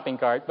abandoned shopping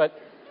cart, but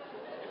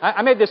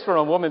I made this for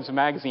a woman's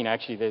magazine,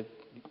 actually. The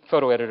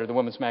photo editor of the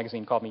woman's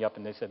magazine called me up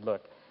and they said,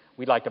 look,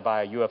 we'd like to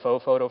buy a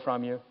UFO photo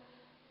from you.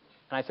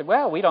 And I said,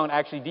 well, we don't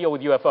actually deal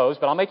with UFOs,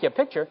 but I'll make you a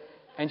picture.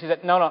 And she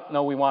said,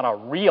 no, we want a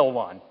real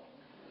one.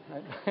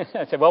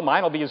 I said, well,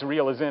 mine will be as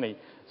real as any.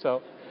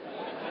 So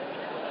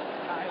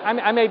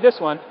I made this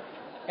one,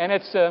 and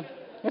it's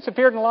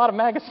appeared in a lot of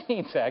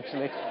magazines,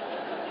 actually.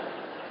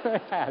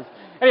 It has.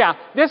 Anyhow,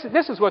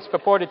 this is what's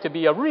purported to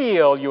be a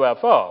real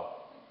UFO.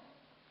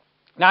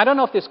 Now, I don't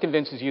know if this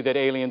convinces you that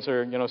aliens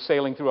are,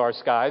 sailing through our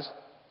skies,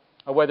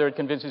 or whether it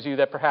convinces you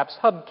that perhaps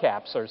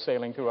hubcaps are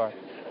sailing through our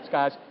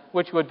skies,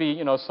 which would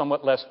be,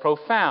 somewhat less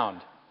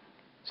profound.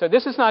 So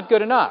this is not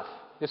good enough,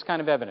 this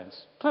kind of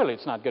evidence. Clearly,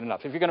 it's not good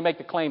enough. If you're going to make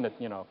the claim that,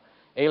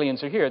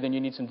 aliens are here, then you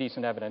need some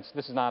decent evidence.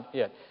 This is not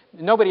it.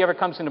 Nobody ever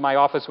comes into my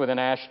office with an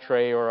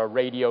ashtray or a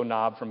radio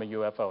knob from a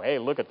UFO. Hey,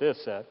 look at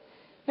this, Seth.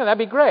 That'd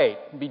be great.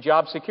 It'd be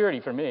job security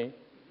for me.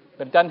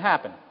 But it doesn't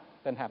happen.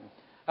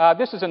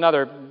 This is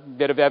another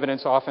bit of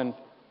evidence often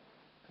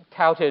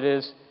touted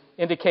as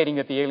indicating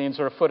that the aliens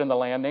are afoot in the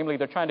land. Namely,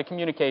 they're trying to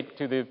communicate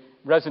to the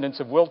residents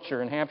of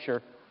Wiltshire and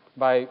Hampshire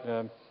by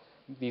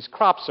these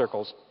crop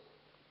circles.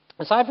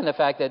 Aside from the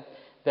fact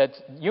that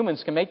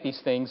humans can make these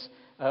things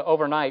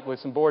overnight with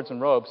some boards and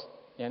ropes,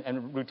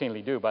 and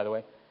routinely do, by the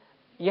way,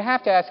 you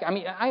have to ask,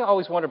 I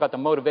always wonder about the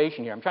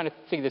motivation here. I'm trying to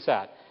figure this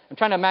out. I'm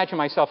trying to imagine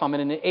myself, I'm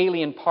in an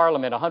alien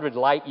parliament 100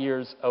 light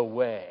years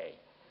away.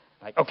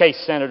 Like, okay,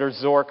 Senator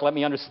Zork, let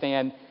me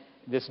understand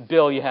this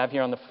bill you have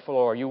here on the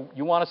floor. You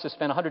want us to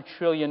spend 100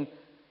 trillion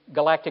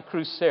galactic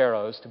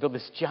cruceros to build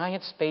this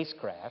giant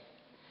spacecraft,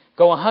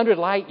 go 100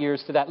 light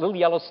years to that little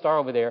yellow star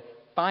over there,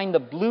 find the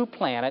blue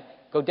planet,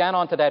 go down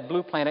onto that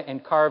blue planet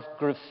and carve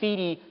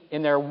graffiti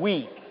in their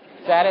wheat.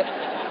 Is that it?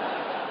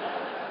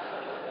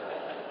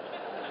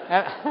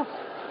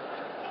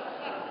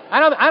 I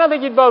don't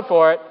think you'd vote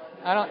for it.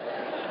 I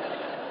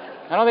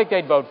don't think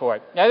they'd vote for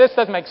it. Now, this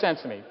doesn't make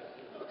sense to me.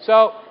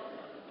 So,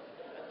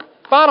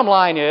 bottom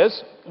line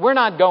is, we're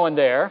not going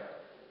there.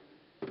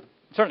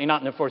 Certainly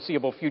not in the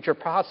foreseeable future,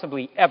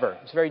 possibly ever.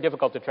 It's very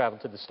difficult to travel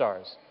to the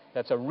stars.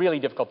 That's a really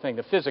difficult thing.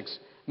 The physics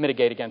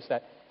mitigate against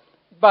that.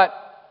 But,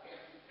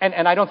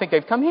 and I don't think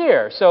they've come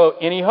here. So,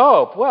 any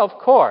hope? Well, of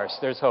course,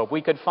 there's hope.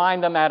 We could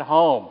find them at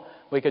home.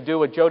 We could do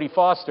what Jodie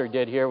Foster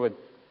did here with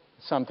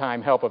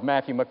sometime help of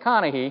Matthew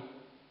McConaughey.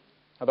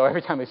 Although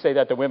every time I say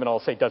that, the women all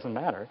say, doesn't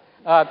matter.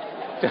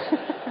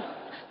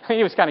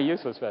 He was kind of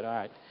useless, but all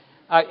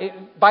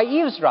right. By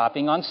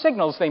eavesdropping on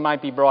signals they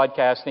might be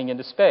broadcasting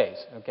into space,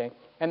 okay?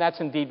 And that's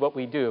indeed what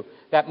we do.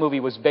 That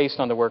movie was based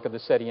on the work of the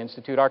SETI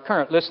Institute. Our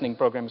current listening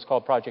program is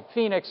called Project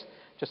Phoenix.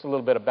 Just a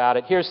little bit about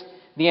it. Here's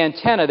the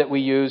antenna that we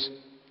use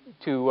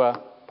to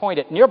point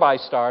at nearby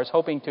stars,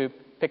 hoping to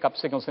pick up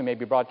signals they may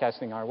be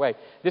broadcasting our way.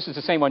 This is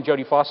the same one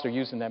Jodie Foster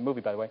used in that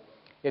movie, by the way.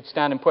 It's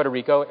down in Puerto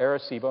Rico,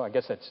 Arecibo. I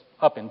guess that's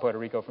up in Puerto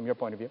Rico from your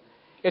point of view.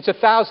 It's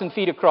 1,000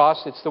 feet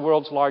across. It's the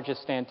world's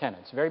largest antenna.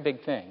 It's a very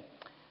big thing.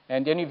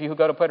 And any of you who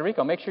go to Puerto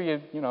Rico, make sure you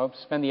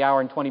spend the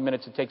hour and 20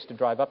 minutes it takes to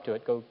drive up to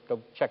it. Go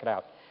check it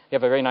out. They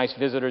have a very nice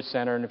visitors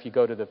center, and if you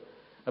go to the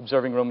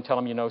observing room and tell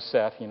them you know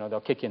Seth, they'll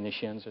kick you in the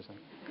shins or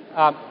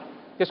something.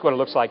 This is what it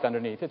looks like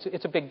underneath.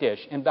 It's a big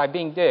dish. And by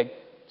being big,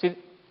 see,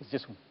 it's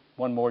just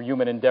one more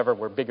human endeavor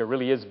where bigger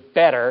really is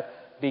better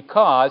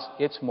because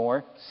it's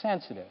more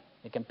sensitive.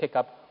 It can pick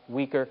up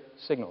weaker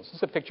signals. This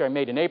is a picture I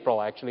made in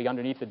April, actually,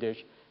 underneath the dish,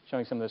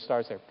 showing some of the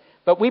stars there.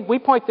 But we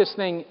point this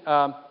thing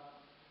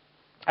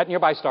at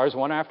nearby stars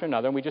one after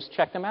another, and we just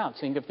check them out,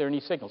 seeing if there are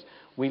any signals.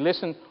 We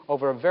listen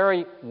over a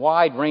very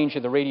wide range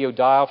of the radio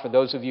dial. For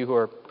those of you who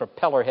are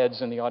propeller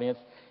heads in the audience,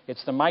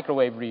 it's the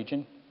microwave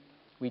region.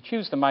 We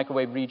choose the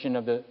microwave region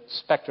of the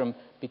spectrum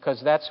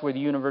because that's where the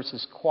universe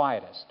is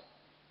quietest.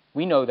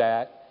 We know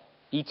that.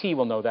 ET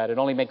will know that. It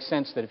only makes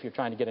sense that if you're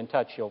trying to get in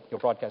touch, you'll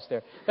broadcast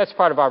there. That's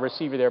part of our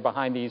receiver there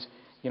behind these,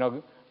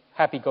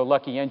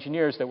 happy-go-lucky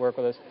engineers that work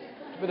with us.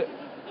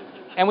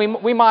 And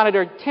we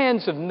monitor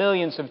tens of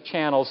millions of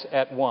channels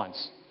at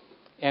once.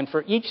 And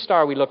for each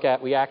star we look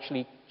at, we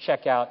actually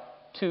check out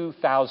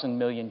 2,000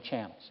 million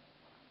channels.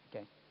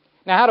 Okay.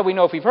 Now, how do we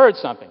know if we've heard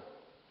something?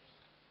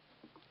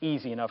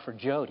 Easy enough for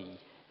Jody.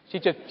 She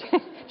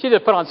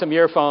just put on some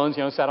earphones,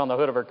 sat on the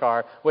hood of her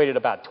car, waited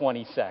about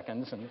 20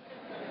 seconds, and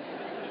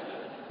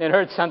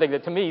heard something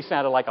that to me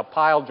sounded like a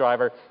pile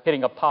driver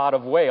hitting a pod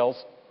of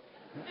whales.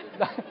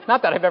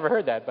 Not that I've ever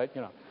heard that, but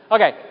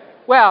Okay,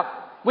 well,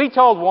 we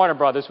told Warner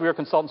Brothers, we were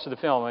consultants for the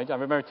film. I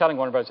remember telling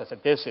Warner Brothers, I said,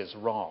 this is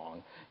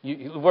wrong.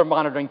 We're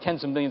monitoring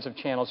tens of millions of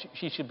channels.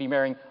 She should be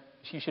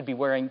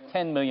wearing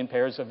 10 million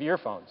pairs of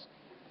earphones.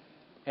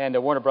 And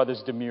Warner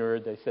Brothers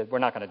demurred. They said, we're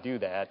not going to do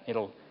that.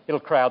 It'll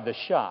crowd the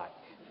shot.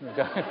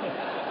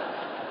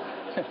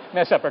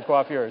 Mess up her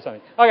coiffure or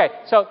something. Okay,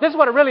 so this is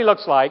what it really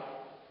looks like.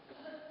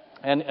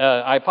 And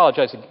I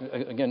apologize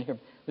again here.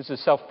 This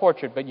is a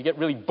self-portrait, but you get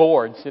really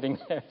bored sitting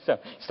there. So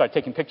you start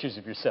taking pictures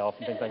of yourself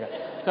and things like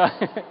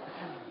that.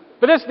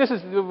 But this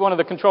is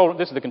the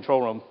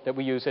control room that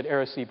we use at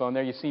Arecibo. And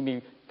there you see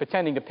me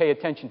pretending to pay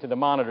attention to the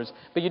monitors.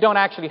 But you don't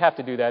actually have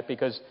to do that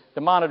because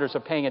the monitors are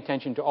paying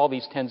attention to all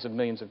these tens of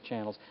millions of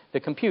channels. The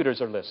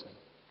computers are listening.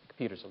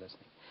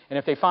 And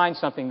if they find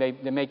something, they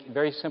make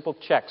very simple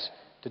checks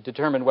to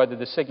determine whether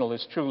the signal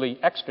is truly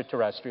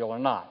extraterrestrial or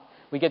not.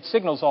 We get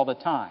signals all the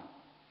time.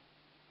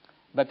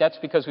 But that's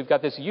because we've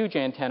got this huge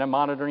antenna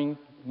monitoring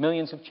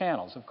millions of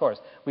channels, of course.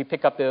 We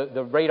pick up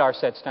the radar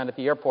sets down at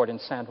the airport in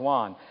San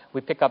Juan.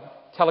 We pick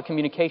up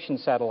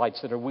telecommunication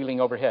satellites that are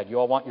wheeling overhead. You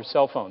all want your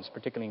cell phones,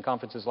 particularly in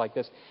conferences like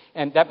this.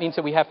 And that means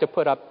that we have to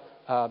put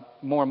up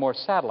more and more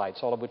satellites,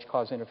 all of which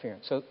cause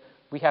interference. So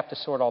we have to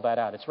sort all that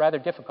out. It's rather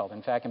difficult,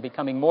 in fact, and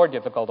becoming more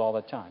difficult all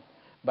the time.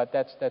 But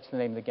that's the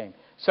name of the game.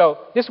 So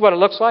this is what it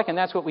looks like, and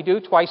that's what we do.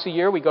 Twice a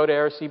year, we go to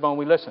Arecibo and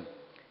we listen.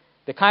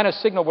 The kind of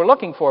signal we're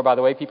looking for, by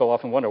the way, people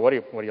often wonder, what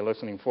are you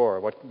listening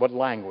for? What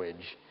language?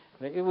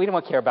 We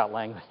don't care about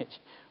language.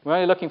 We're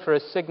only looking for a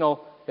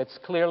signal that's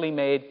clearly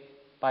made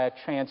by a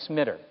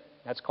transmitter.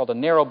 That's called a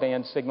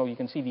narrowband signal. You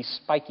can see these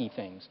spiky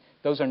things.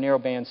 Those are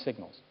narrowband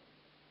signals.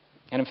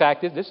 And in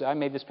fact, I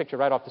made this picture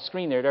right off the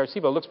screen there at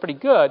Arecibo. It looks pretty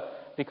good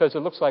because it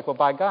looks like, well,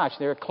 by gosh,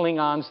 there are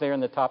Klingons there in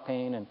the top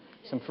pane and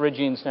some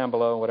Phrygians down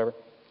below, whatever.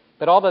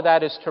 But all of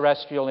that is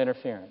terrestrial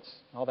interference.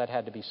 All that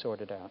had to be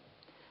sorted out.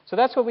 So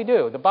that's what we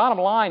do. The bottom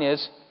line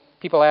is,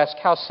 people ask,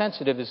 how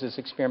sensitive is this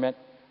experiment?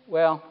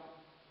 Well,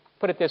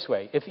 put it this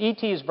way. If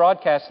ET is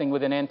broadcasting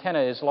with an antenna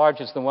as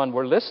large as the one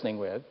we're listening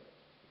with,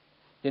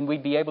 then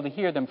we'd be able to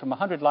hear them from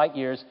 100 light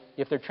years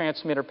if their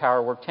transmitter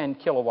power were 10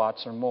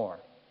 kilowatts or more.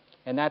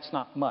 And that's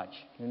not much.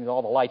 I mean,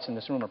 all the lights in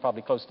this room are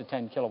probably close to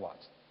 10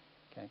 kilowatts.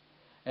 Okay?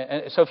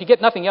 And so if you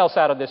get nothing else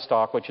out of this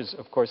talk, which is,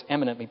 of course,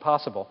 eminently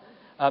possible,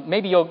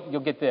 maybe you'll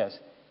get this.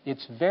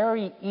 It's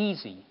very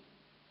easy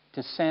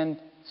to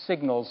send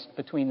signals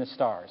between the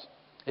stars.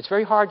 It's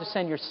very hard to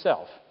send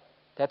yourself.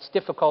 That's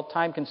difficult,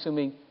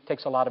 time-consuming,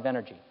 takes a lot of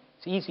energy.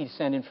 It's easy to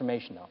send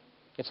information, though.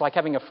 It's like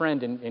having a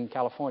friend in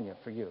California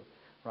for you,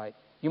 right?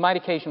 You might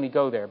occasionally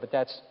go there, but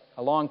that's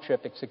a long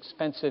trip. It's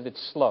expensive.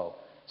 It's slow.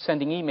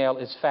 Sending email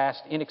is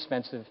fast,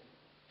 inexpensive,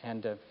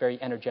 and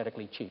very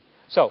energetically cheap.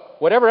 So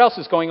whatever else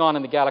is going on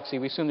in the galaxy,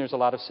 we assume there's a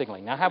lot of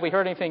signaling. Now, have we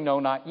heard anything? No,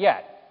 not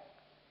yet.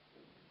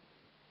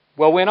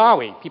 Well, when are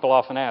we? People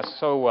often ask,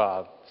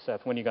 so,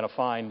 Seth, when are you going to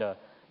find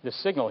this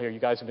signal here? You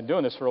guys have been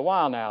doing this for a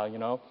while now,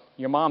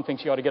 Your mom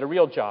thinks you ought to get a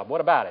real job.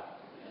 What about it?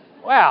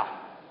 Well,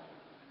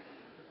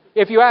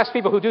 if you ask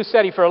people who do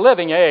SETI for a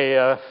living,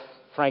 hey,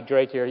 Frank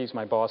Drake here, he's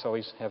my boss, I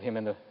always have him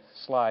in the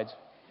slides.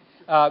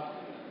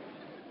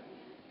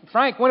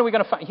 Frank, when are we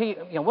going to find?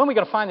 When are we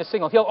going to find the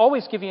signal? He'll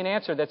always give you an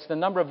answer that's the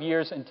number of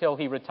years until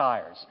he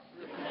retires.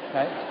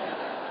 Right?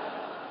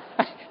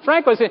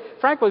 Frank was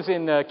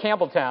in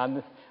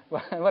Campbelltown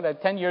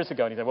 10 years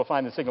ago, and he said, we'll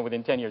find the signal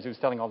within 10 years. He was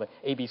telling all the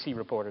ABC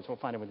reporters, we'll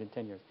find it within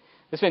 10 years.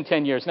 It's been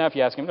 10 years. Now, if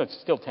you ask him, no, it's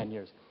still 10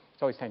 years.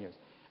 It's always 10 years.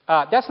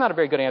 That's not a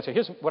very good answer.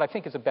 Here's what I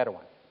think is a better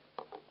one.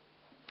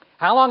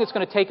 How long it's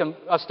going to take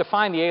us to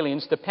find the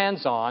aliens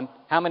depends on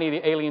how many of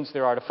the aliens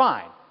there are to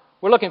find.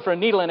 We're looking for a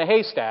needle in a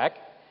haystack.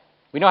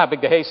 We know how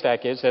big the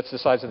haystack is. That's the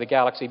size of the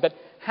galaxy. But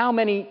how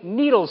many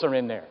needles are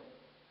in there?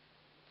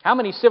 How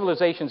many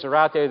civilizations are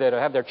out there that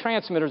have their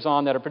transmitters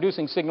on, that are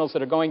producing signals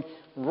that are going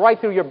right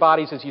through your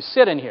bodies as you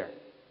sit in here?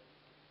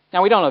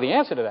 Now, we don't know the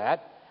answer to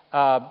that.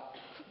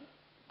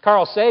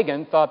 Carl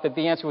Sagan thought that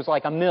the answer was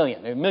like 1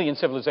 million. There are 1 million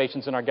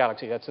civilizations in our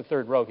galaxy. That's the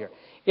third row here.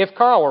 If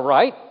Carl were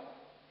right,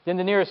 then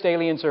the nearest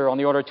aliens are on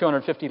the order of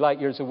 250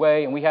 light years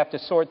away, and we have to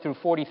sort through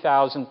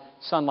 40,000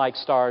 sun-like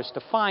stars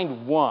to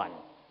find one.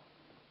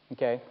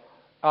 Okay?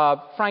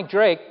 Frank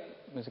Drake,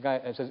 was a guy,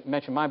 as I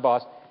mentioned, my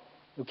boss,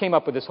 who came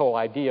up with this whole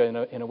idea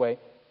in a way.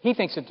 He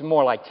thinks it's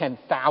more like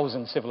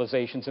 10,000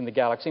 civilizations in the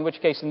galaxy, in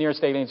which case the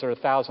nearest aliens are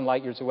 1,000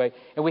 light years away,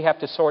 and we have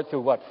to sort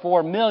through,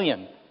 4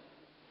 million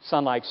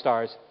sun-like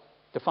stars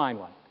to find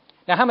one.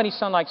 Now, how many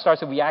sun-like stars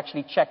have we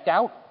actually checked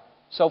out?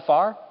 so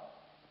far,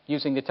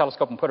 using the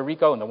telescope in Puerto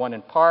Rico and the one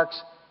in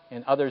Parkes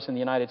and others in the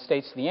United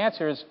States? The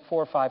answer is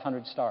 400 or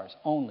 500 stars,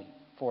 only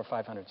 400 or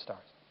 500 stars.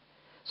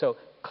 So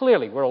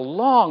clearly, we're a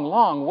long,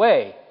 long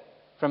way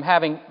from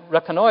having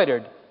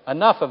reconnoitered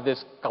enough of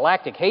this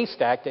galactic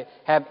haystack to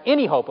have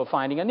any hope of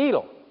finding a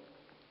needle.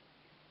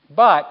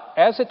 But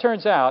as it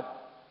turns out,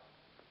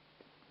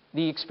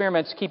 the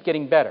experiments keep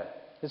getting better.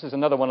 This is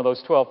another one of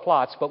those 12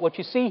 plots. But what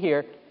you see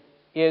here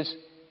is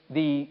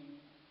the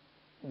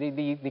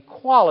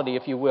quality,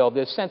 if you will,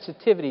 the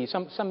sensitivity,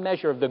 some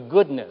measure of the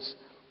goodness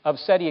of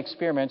SETI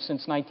experiments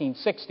since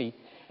 1960.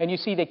 And you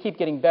see they keep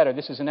getting better.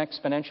 This is an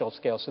exponential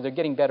scale, so they're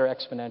getting better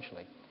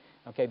exponentially.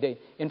 Okay,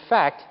 in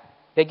fact,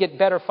 they get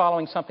better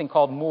following something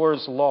called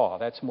Moore's Law.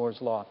 That's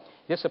Moore's Law.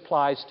 This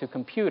applies to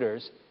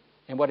computers,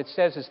 and what it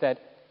says is that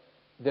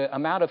the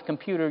amount of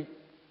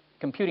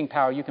computing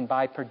power you can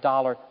buy per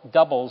dollar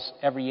doubles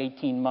every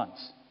 18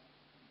 months.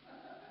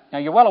 Now,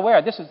 you're well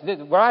aware,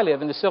 where I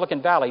live in the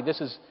Silicon Valley,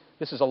 this is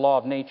a law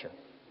of nature.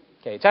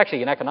 Okay, it's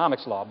actually an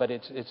economics law, but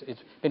it's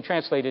been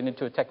translated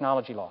into a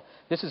technology law.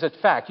 This is a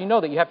fact. You know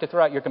that you have to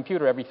throw out your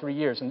computer every 3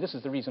 years, and this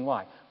is the reason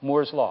why.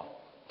 Moore's Law.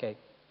 Okay,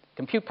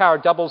 compute power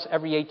doubles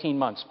every 18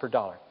 months per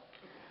dollar.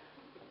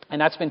 And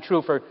that's been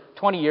true for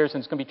 20 years, and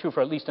it's going to be true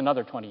for at least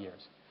another 20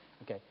 years.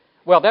 Okay.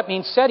 Well, that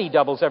means SETI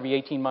doubles every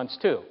 18 months,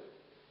 too.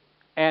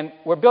 And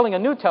we're building a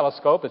new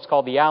telescope. It's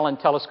called the Allen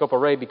Telescope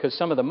Array because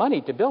some of the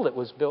money to build it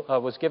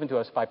was given to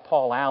us by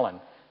Paul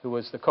Allen, who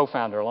was the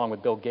co-founder, along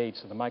with Bill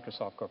Gates, of the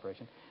Microsoft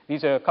Corporation.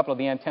 These are a couple of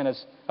the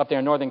antennas up there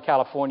in Northern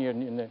California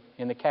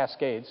in the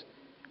Cascades.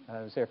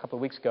 I was there a couple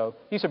of weeks ago.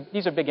 These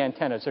are big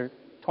antennas. They're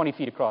 20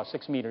 feet across,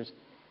 6 meters.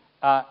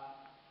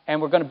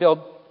 And we're going to build,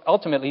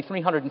 ultimately,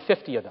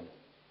 350 of them.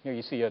 Here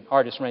you see an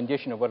artist's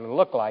rendition of what it'll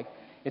look like.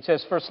 It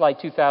says First Light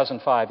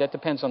 2005. That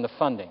depends on the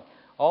funding.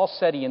 All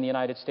SETI in the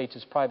United States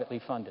is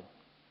privately funded.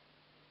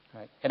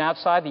 Right? And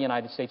outside the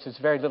United States, there's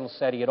very little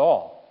SETI at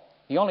all.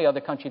 The only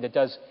other country that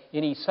does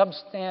any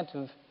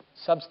substantive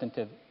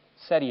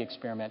SETI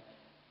experiment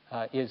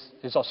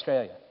is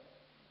Australia.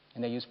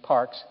 And they use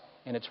Parkes,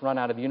 and it's run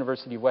out of the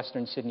University of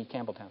Western Sydney,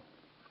 Campbelltown,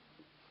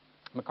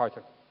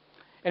 MacArthur.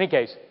 In any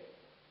case,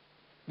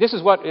 this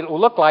is what it will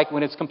look like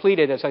when it's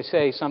completed, as I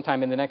say,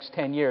 sometime in the next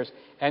 10 years.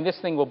 And this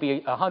thing will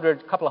be a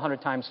couple of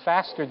hundred times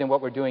faster than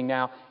what we're doing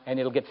now, and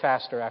it'll get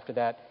faster after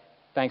that,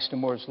 thanks to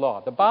Moore's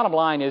Law. The bottom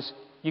line is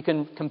you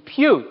can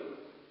compute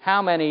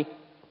how many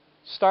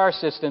star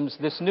systems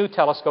this new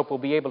telescope will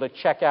be able to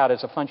check out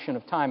as a function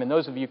of time. And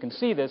those of you who can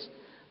see this,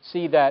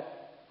 see that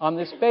on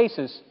this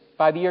basis,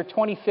 by the year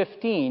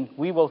 2015,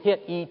 we will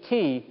hit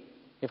ET,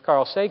 if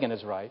Carl Sagan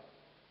is right.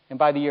 And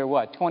by the year,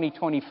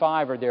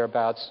 2025 or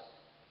thereabouts,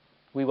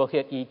 we will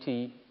hit ET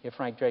if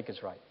Frank Drake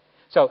is right.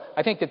 So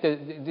I think that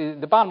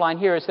the bottom line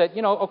here is that,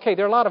 okay,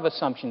 there are a lot of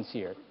assumptions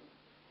here.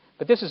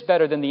 But this is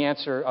better than the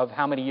answer of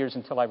how many years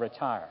until I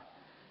retire.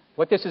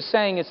 What this is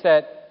saying is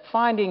that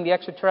finding the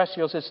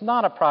extraterrestrials is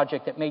not a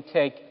project that may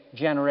take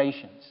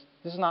generations.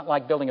 This is not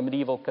like building a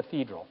medieval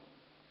cathedral.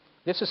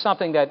 This is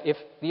something that if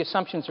the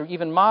assumptions are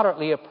even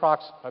moderately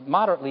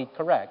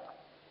correct,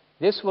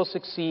 this will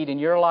succeed in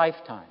your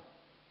lifetime.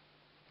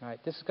 All right?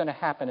 This is going to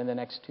happen in the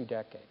next 2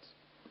 decades.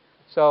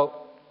 So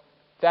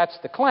that's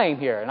the claim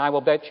here, and I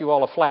will bet you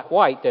all a flat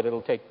white that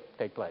it'll take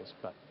place.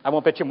 But I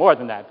won't bet you more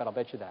than that, but I'll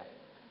bet you that.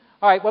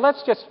 All right, well,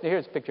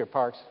 here's a picture of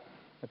Parkes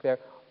up there.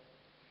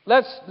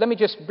 Let me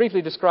just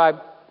briefly describe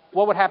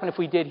what would happen if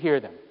we did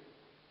hear them.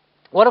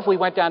 What if we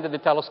went down to the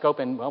telescope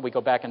and, we go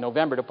back in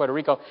November to Puerto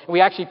Rico, and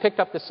we actually picked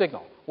up the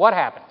signal? What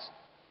happens?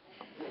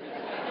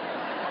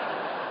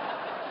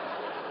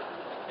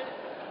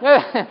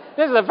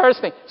 This is the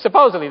first thing.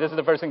 Supposedly, this is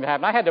the first thing that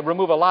happened. I had to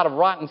remove a lot of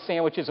rotten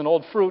sandwiches and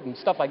old fruit and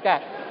stuff like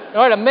that in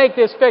order to make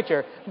this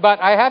picture. But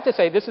I have to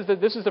say, this is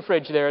the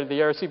fridge there, the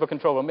Arecibo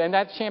control room, and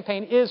that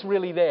champagne is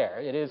really there.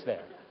 It is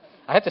there.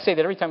 I have to say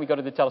that every time we go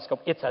to the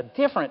telescope, it's a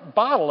different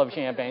bottle of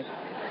champagne.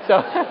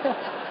 So,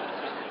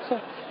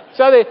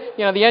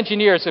 the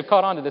engineers have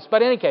caught on to this.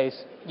 But in any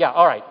case,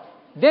 all right.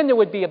 Then there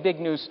would be a big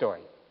news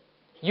story.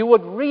 You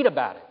would read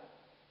about it.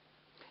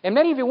 And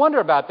many of you wonder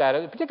about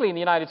that, particularly in the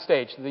United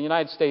States. The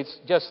United States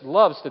just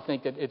loves to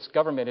think that its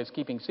government is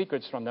keeping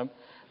secrets from them,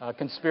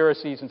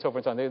 conspiracies and so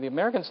forth and so on. The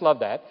Americans love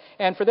that.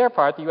 And for their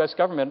part, the U.S.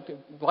 government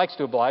likes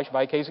to oblige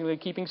by occasionally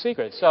keeping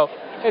secrets. So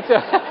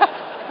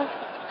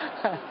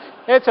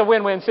it's a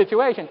win-win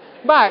situation.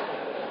 But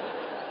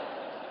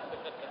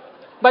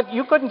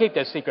you couldn't keep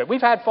this secret.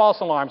 We've had false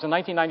alarms. In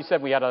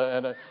 1997, we had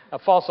a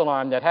false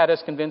alarm that had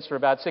us convinced for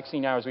about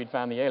 16 hours we'd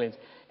found the aliens.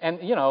 And,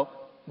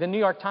 the New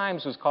York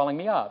Times was calling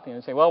me up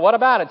and say, well, what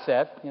about it,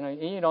 Seth? You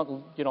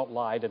don't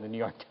lie to the New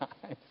York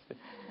Times.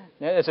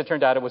 As it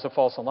turned out, it was a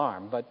false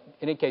alarm. But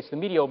in any case, the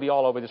media will be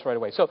all over this right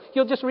away. So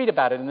you'll just read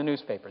about it in the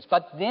newspapers.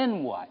 But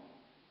then what?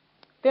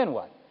 Then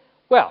what?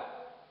 Well,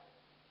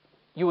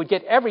 you would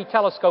get every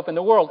telescope in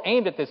the world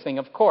aimed at this thing,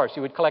 of course.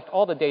 You would collect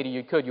all the data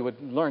you could. You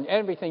would learn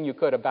everything you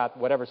could about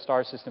whatever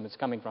star system it's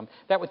coming from.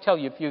 That would tell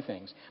you a few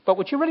things. But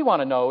what you really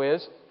want to know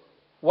is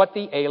what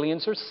the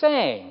aliens are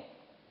saying.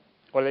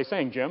 What are they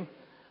saying, Jim?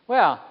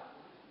 Well,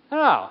 I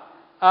don't know.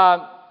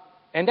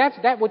 And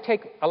that would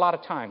take a lot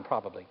of time,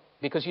 probably,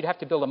 because you'd have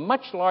to build a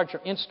much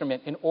larger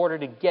instrument in order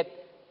to get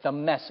the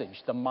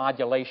message, the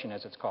modulation,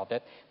 as it's called.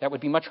 That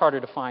would be much harder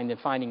to find than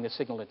finding the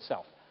signal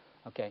itself.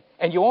 Okay?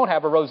 And you won't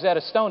have a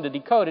Rosetta Stone to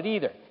decode it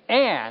either.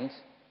 And,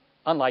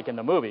 unlike in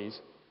the movies,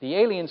 the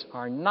aliens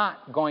are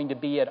not going to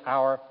be at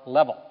our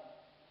level.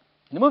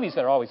 In the movies,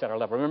 they're always at our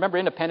level. Remember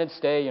Independence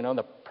Day,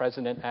 the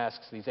president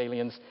asks these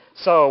aliens,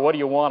 "So, what do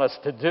you want us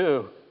to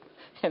do?"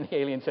 And the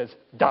alien says,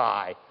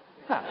 "Die."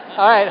 All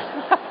right.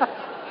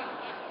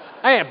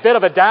 I mean, a bit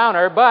of a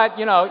downer, but,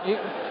 you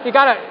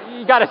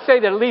gotta say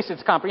that at least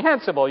it's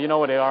comprehensible. You know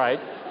what? All right.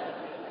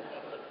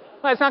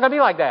 Well, it's not going to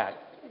be like that.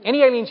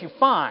 Any aliens you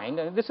find,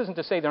 and this isn't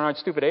to say there aren't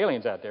stupid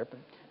aliens out there,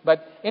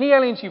 but any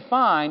aliens you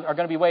find are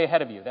going to be way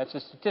ahead of you. That's a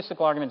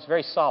statistical argument. It's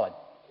very solid.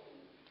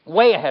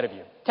 Way ahead of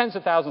you. Tens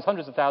of thousands,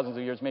 hundreds of thousands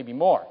of years, maybe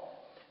more.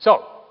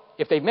 So,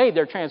 if they've made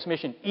their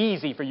transmission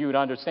easy for you to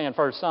understand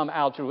for some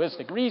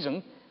altruistic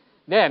reason,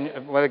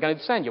 then what are they going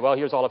to send you? Well,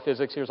 here's all of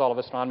physics, here's all of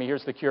astronomy,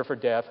 here's the cure for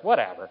death,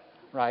 whatever,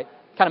 right?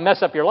 Kind of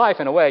mess up your life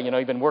in a way.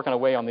 You've been working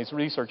away on these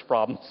research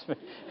problems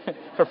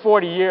for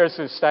 40 years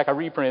to stack of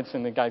reprints,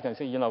 and the guy's going to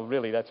say,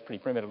 really, that's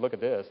pretty primitive. Look at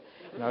this.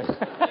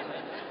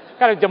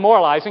 Kind of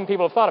demoralizing.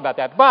 People have thought about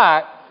that.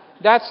 But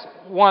that's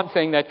one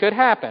thing that could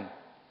happen.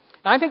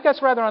 And I think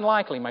that's rather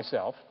unlikely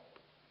myself.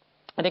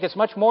 I think it's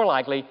much more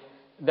likely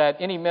that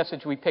any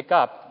message we pick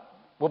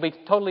up will be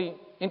totally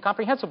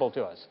incomprehensible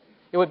to us.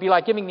 It would be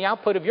like giving the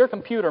output of your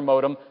computer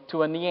modem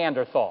to a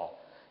Neanderthal.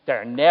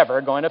 They're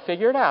never going to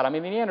figure it out. I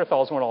mean, the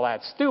Neanderthals weren't all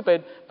that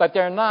stupid, but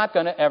they're not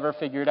going to ever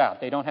figure it out.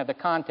 They don't have the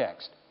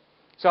context.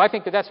 So I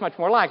think that that's much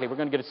more likely. We're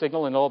going to get a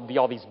signal, and there'll be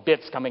all these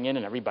bits coming in,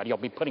 and everybody will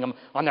be putting them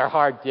on their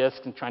hard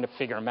disk and trying to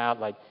figure them out,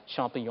 like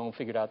Champollion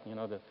figured out,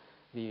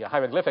 the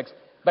hieroglyphics.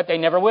 But they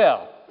never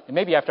will. And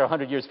maybe after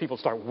 100 years, people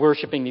start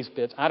worshiping these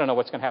bits. I don't know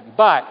what's going to happen.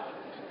 But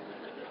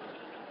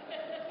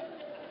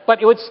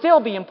it would still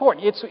be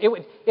important.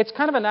 It's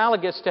kind of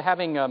analogous to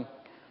having,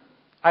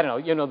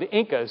 the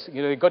Incas.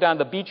 They go down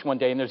to the beach one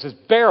day, and there's this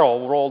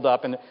barrel rolled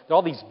up, and there are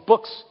all these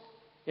books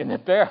in the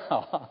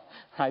barrel,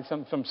 right?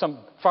 From some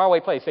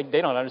faraway place.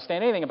 They don't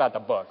understand anything about the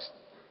books.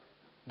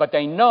 But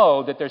they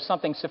know that there's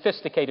something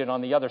sophisticated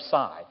on the other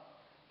side.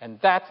 And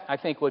that, I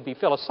think, would be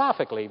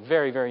philosophically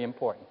very, very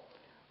important.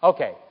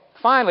 Okay.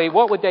 Finally,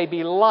 what would they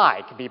be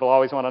like? People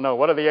always want to know,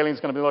 what are the aliens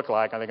going to look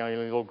like? Are they going to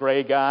be little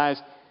gray guys?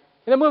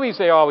 In the movies,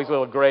 they're always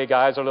little gray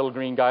guys or little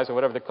green guys or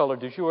whatever the color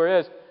du jour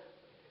is.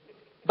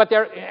 But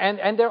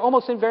they're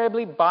almost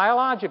invariably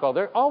biological.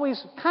 They're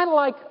always kind of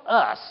like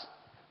us,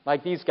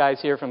 like these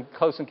guys here from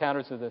Close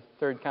Encounters of the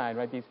Third Kind,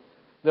 right? These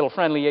little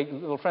friendly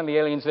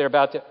aliens. They're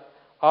about to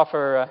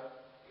offer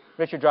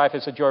Richard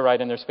Dreyfuss a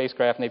joyride in their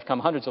spacecraft, and they've come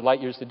hundreds of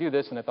light years to do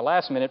this, and at the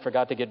last minute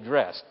forgot to get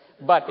dressed.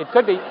 But it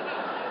could be...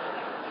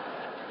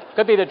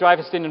 Could be that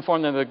Dreyfuss didn't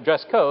inform them of the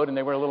dress code and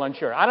they were a little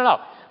unsure. I don't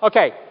know.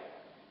 Okay.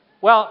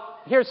 Well,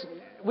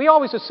 we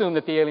always assume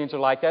that the aliens are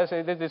like this.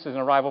 This is an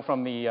arrival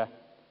from the,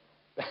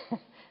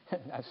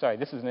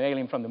 this is an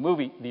alien from the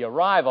movie The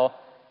Arrival,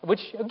 which,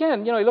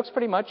 again, he looks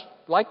pretty much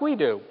like we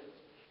do.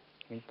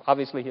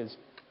 Obviously, his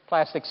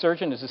plastic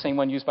surgeon is the same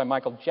one used by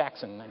Michael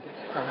Jackson.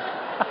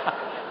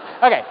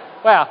 Okay.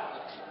 Well,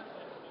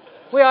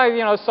 we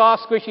are,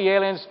 soft, squishy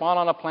aliens spawn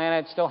on a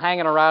planet, still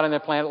hanging around on their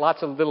planet,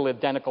 lots of little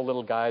identical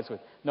little guys with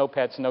no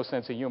pets, no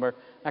sense of humor,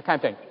 that kind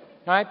of thing.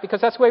 All right?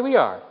 Because that's the way we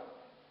are.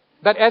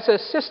 But as a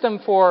system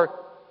for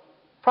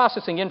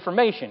processing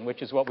information,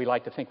 which is what we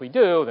like to think we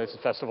do, there's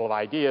a festival of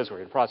ideas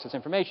where we process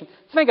information.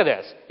 Think of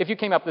this. If you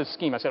came up with this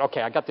scheme, I said,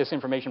 okay, I got this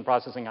information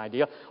processing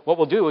idea. What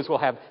we'll do is we'll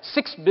have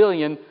 6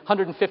 billion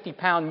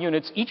 150-pound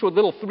units, each with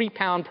little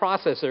 3-pound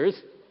processors,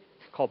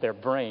 called their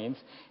brains.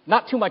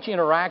 Not too much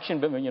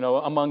interaction,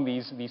 among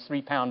these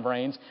 3-pound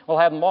brains. We'll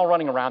have them all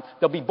running around.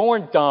 They'll be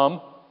born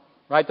dumb,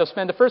 right? They'll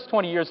spend the first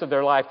 20 years of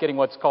their life getting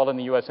what's called in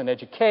the U.S. an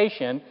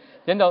education.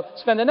 Then they'll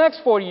spend the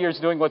next 40 years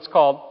doing what's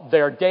called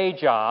their day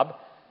job.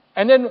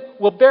 And then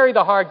we'll bury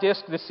the hard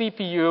disk, the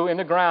CPU, in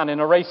the ground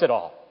and erase it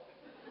all.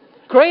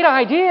 Great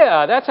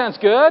idea. That sounds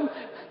good.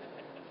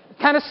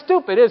 Kind of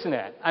stupid, isn't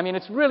it? I mean,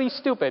 it's really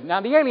stupid.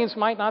 Now, the aliens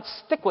might not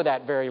stick with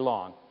that very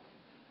long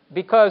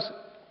because...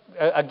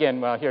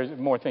 Again, here's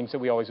more things that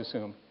we always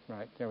assume.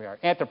 Right, there we are.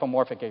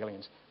 Anthropomorphic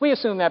aliens. We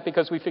assume that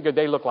because we figured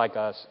they look like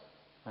us.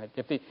 Right?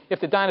 If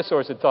the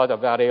dinosaurs had thought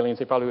about aliens,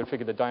 they probably would have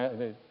figured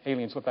the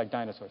aliens look like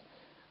dinosaurs.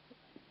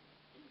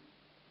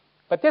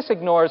 But this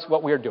ignores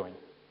what we're doing.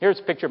 Here's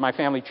a picture of my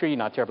family tree,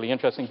 not terribly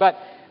interesting. But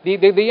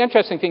the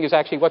interesting thing is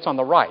actually what's on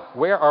the right.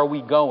 Where are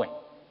we going?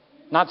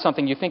 Not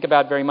something you think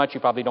about very much.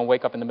 You probably don't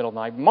wake up in the middle of the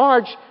night.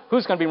 Marge,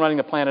 who's going to be running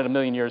the planet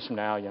 1,000,000 years from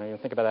now? You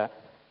think about that.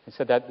 I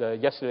said that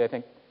yesterday, I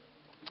think.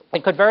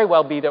 It could very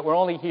well be that we're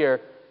only here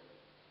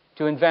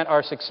to invent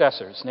our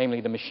successors,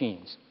 namely the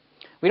machines.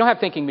 We don't have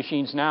thinking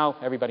machines now.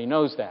 Everybody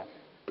knows that.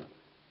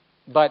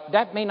 But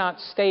that may not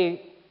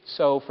stay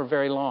so for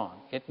very long.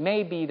 It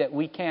may be that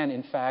we can,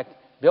 in fact,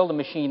 build a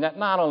machine that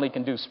not only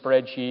can do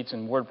spreadsheets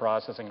and word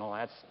processing and all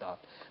that stuff,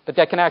 but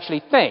that can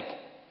actually think,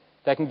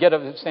 that can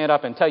stand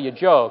up and tell you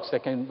jokes,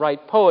 that can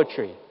write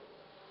poetry,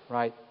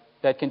 right,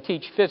 that can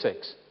teach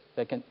physics,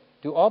 that can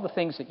do all the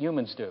things that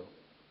humans do.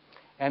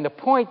 And the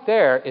point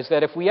there is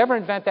that if we ever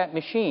invent that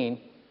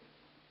machine,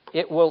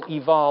 it will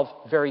evolve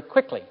very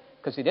quickly,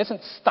 because it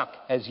isn't stuck,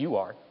 as you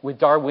are, with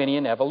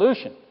Darwinian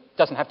evolution. It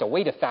doesn't have to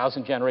wait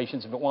 1,000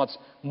 generations if it wants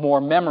more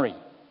memory.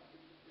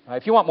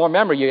 If you want more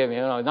memory,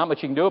 not much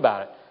you can do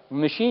about it. A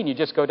machine, you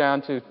just go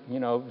down to,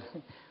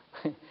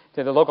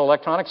 to the local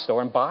electronics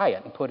store and buy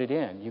it and put it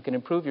in. You can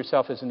improve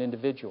yourself as an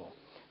individual.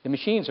 The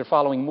machines are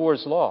following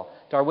Moore's law.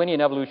 Darwinian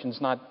evolution is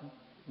not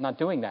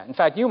doing that. In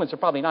fact, humans are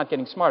probably not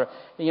getting smarter.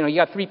 You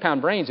got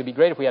 3-pound brains. It'd be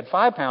great if we had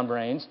 5-pound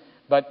brains,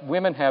 but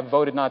women have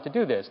voted not to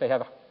do this. They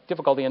have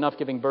difficulty enough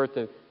giving birth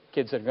to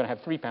kids that are going to have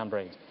 3-pound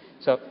brains.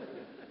 So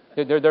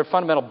they're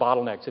fundamental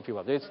bottlenecks, if you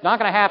will. It's not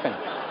going to happen.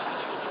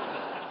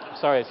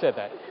 Sorry I said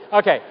that.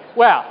 Okay,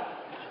 well,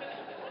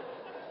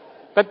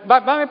 but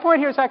my point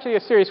here is actually a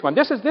serious one.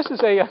 This is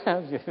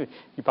a,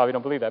 you probably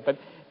don't believe that, but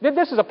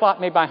this is a plot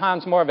made by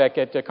Hans Moravec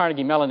at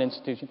Carnegie Mellon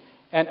Institution.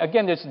 And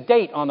again, there's a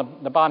date on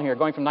the bottom here,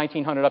 going from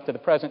 1900 up to the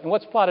present. And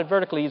what's plotted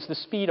vertically is the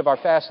speed of our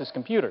fastest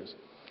computers.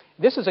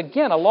 This is,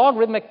 again, a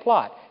logarithmic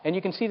plot. And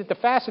you can see that the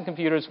fastest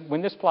computers,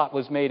 when this plot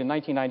was made in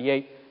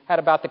 1998, had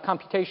about the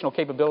computational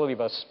capability of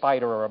a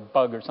spider or a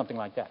bug or something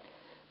like that.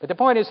 But the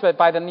point is that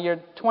by the year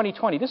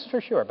 2020, this is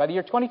for sure, by the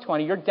year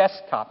 2020, your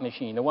desktop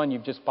machine, the one you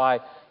just buy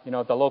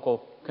at the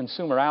local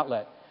consumer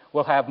outlet,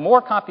 will have more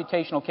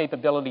computational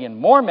capability and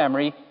more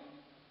memory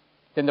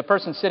than the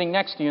person sitting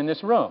next to you in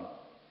this room.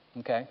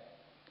 Okay?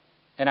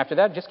 And after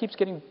that, it just keeps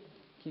getting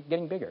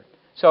bigger.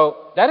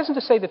 So that isn't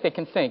to say that they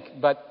can think,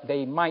 but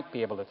they might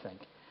be able to think.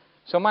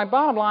 So my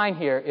bottom line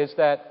here is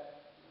that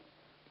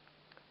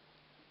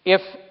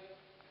if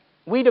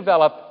we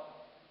develop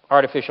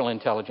artificial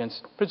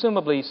intelligence,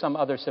 presumably some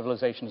other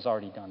civilization has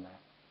already done that.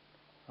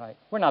 Right?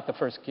 We're not the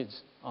first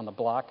kids on the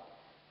block.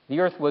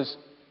 The Earth was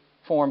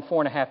formed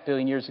 4.5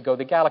 billion years ago.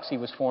 The galaxy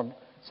was formed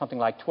something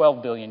like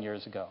 12 billion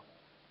years ago.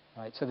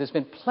 Right? So there's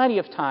been plenty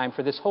of time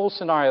for this whole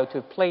scenario to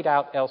have played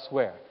out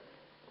elsewhere.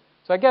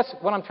 So I guess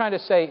what I'm trying to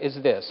say is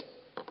this.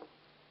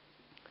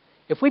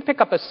 If we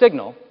pick up a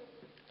signal,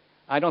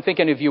 I don't think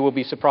any of you will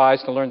be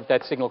surprised to learn that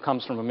that signal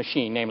comes from a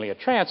machine, namely a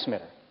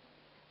transmitter.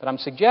 But I'm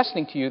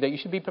suggesting to you that you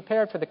should be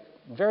prepared for the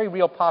very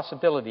real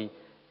possibility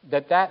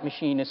that that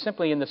machine is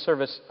simply in the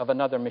service of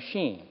another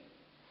machine.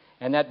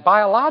 And that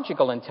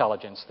biological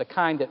intelligence, the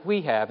kind that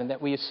we have and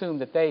that we assume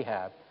that they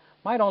have,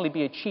 might only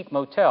be a cheap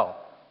motel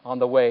on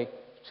the way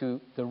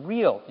to the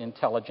real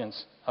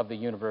intelligence of the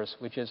universe,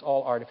 which is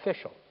all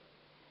artificial.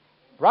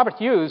 Robert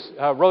Hughes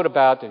wrote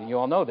about, and you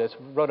all know this,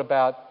 wrote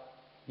about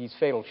these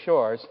fatal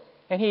shores,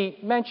 and he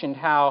mentioned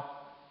how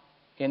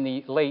in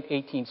the late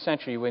 18th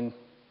century, when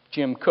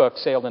Jim Cook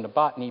sailed into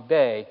Botany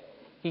Bay,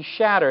 he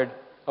shattered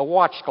a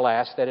watch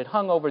glass that had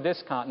hung over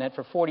this continent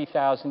for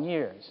 40,000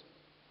 years.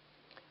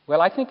 Well,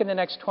 I think in the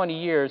next 20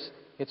 years,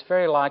 it's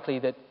very likely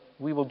that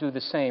we will do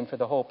the same for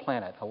the whole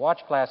planet. A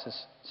watch glass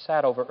has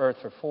sat over Earth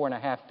for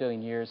 4.5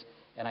 billion years,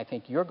 and I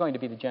think you're going to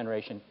be the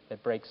generation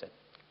that breaks it.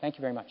 Thank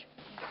you very much.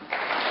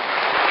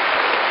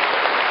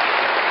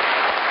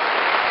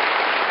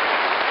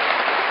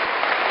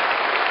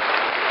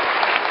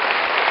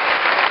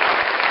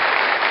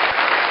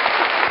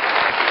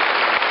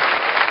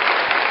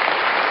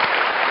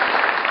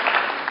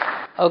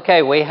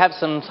 Okay, we have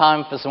some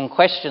time for some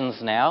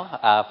questions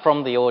now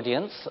from the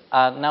audience.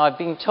 Now, I've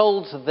been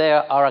told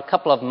there are a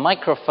couple of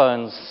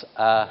microphones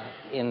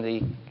in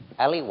the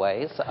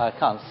alleyways. I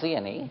can't see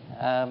any.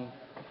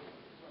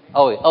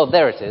 Oh,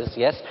 there it is,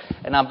 yes.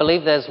 And I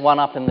believe there's one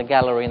up in the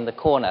gallery in the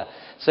corner.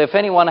 So if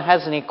anyone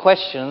has any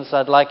questions,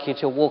 I'd like you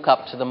to walk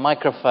up to the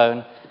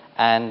microphone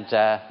and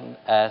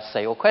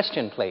say your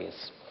question,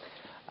 please.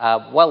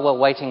 While we're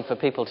waiting for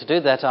people to do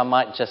that, I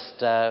might just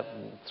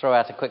throw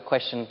out a quick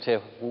question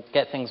to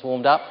get things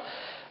warmed up.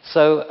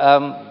 So,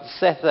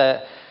 Seth,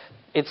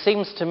 it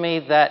seems to me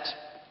that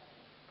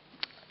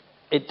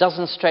it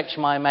doesn't stretch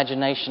my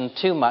imagination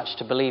too much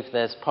to believe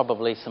there's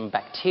probably some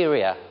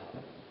bacteria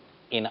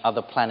in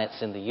other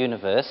planets in the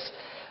universe,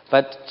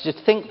 but to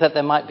think that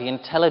there might be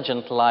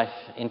intelligent life,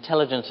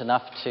 intelligent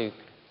enough to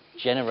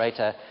generate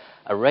a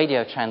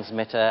radio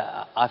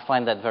transmitter, I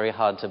find that very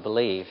hard to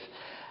believe.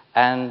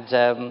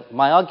 And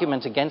my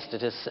argument against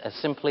it is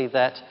simply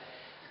that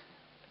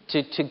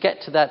to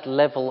get to that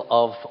level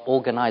of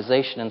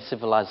organization and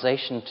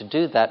civilization, to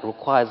do that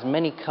requires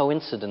many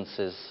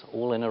coincidences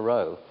all in a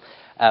row.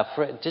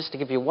 Just to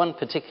give you one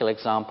particular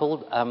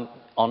example,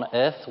 on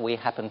Earth we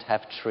happen to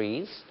have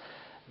trees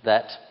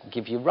that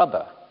give you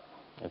rubber,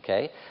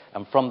 okay?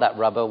 And from that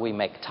rubber we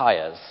make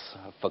tires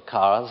for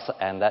cars,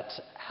 and that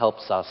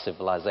helps our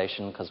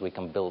civilization because we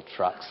can build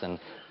trucks and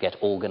get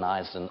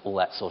organized and all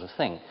that sort of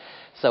thing.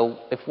 So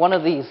if one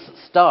of these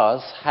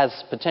stars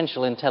has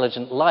potential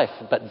intelligent life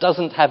but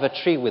doesn't have a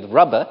tree with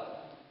rubber,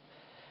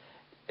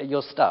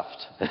 you're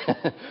stuffed.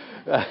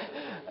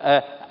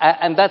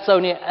 And that's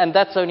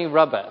only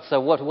rubber. So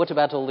what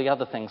about all the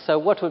other things? So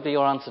what would be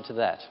your answer to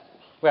that?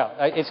 Well,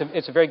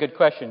 it's a very good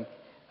question.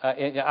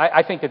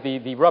 I think that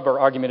the rubber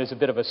argument is a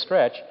bit of a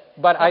stretch,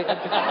 but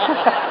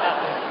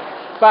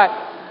But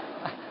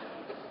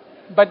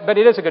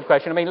it is a good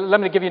question. I mean, let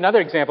me give you another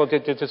example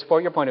to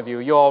support your point of view.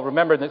 You all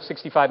remember that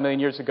 65 million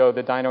years ago,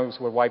 the dinos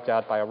were wiped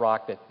out by a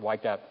rock that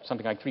wiped out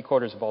something like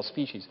 3/4 of all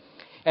species.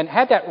 And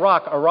had that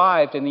rock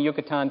arrived in the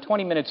Yucatan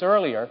 20 minutes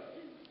earlier,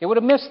 it would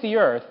have missed the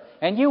Earth,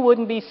 and you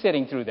wouldn't be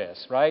sitting through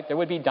this, right? There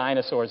would be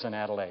dinosaurs in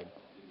Adelaide.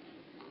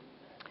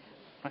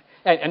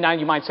 And now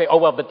you might say, oh,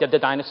 well, but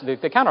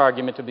the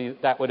counter-argument to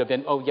that would have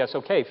been, oh, yes,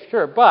 okay,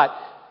 sure, but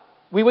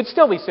we would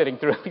still be sitting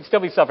through, we'd still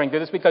be suffering through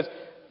this because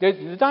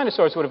the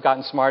dinosaurs would have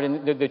gotten smart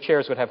and the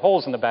chairs would have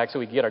holes in the back so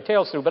we could get our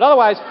tails through, but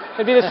otherwise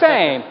it'd be the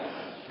same.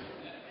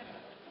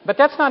 But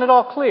that's not at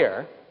all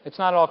clear. It's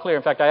not at all clear.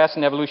 In fact, I asked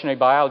an evolutionary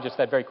biologist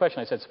that very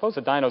question. I said, suppose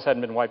the dinos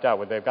hadn't been wiped out,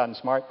 would they have gotten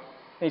smart?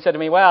 And he said to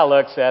me, well,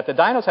 look, Seth, the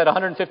dinos had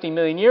 150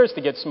 million years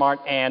to get smart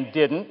and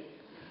didn't.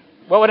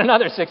 What would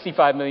another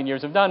 65 million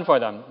years have done for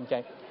them?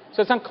 Okay.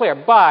 So it's unclear.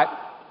 But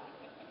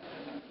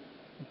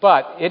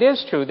it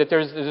is true that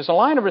there's a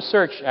line of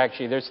research,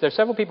 actually. There's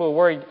several people who are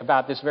worried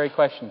about this very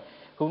question,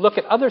 who look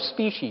at other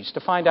species to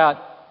find out,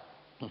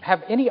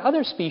 have any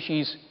other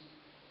species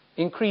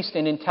increased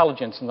in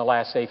intelligence in the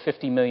last, say,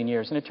 50 million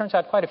years? And it turns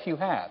out quite a few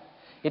have.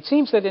 It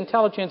seems that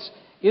intelligence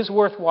is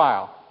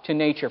worthwhile to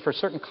nature for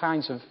certain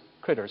kinds of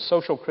critters,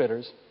 social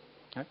critters.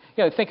 Right?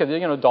 You know, think of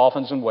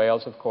dolphins and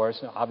whales, of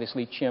course,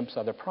 obviously chimps,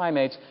 other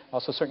primates,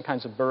 also certain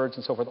kinds of birds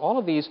and so forth. All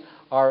of these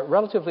are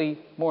relatively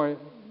more,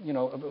 a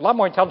lot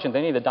more intelligent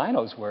than any of the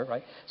dinos were,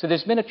 right? So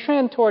there's been a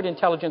trend toward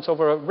intelligence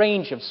over a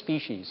range of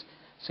species,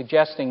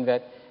 suggesting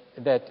that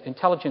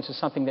intelligence is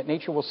something that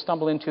nature will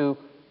stumble into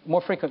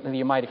more frequently than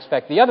you might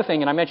expect. The other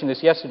thing, and I mentioned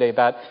this yesterday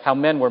about how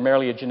men were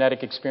merely a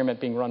genetic experiment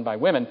being run by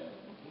women.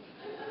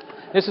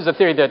 This is a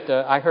theory that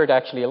I heard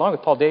actually, along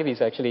with Paul Davies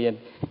actually,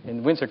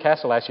 in Windsor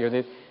Castle last year.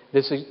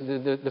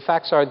 The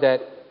facts are that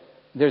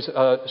there's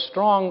a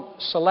strong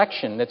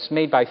selection that's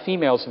made by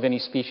females of any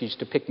species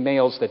to pick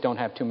males that don't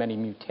have too many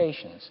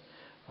mutations.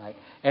 Right?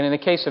 And in the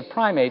case of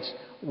primates,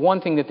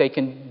 one thing that they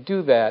can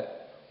do that,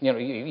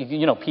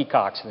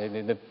 peacocks,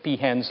 the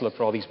peahens look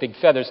for all these big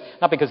feathers,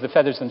 not because the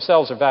feathers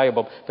themselves are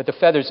valuable, but the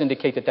feathers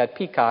indicate that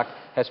peacock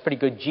has pretty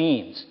good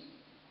genes.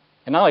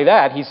 And not only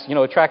that, he's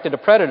attracted to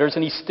predators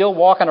and he's still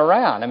walking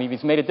around. I mean, if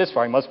he's made it this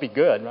far, he must be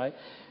good, right?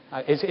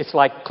 It's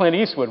like Clint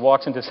Eastwood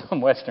walks into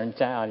some western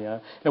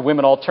town, the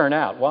women all turn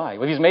out. Why?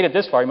 Well, if he's made it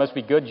this far, he must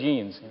be good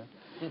genes.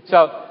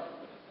 So,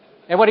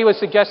 and what he was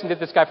suggesting, that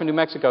this guy from New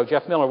Mexico,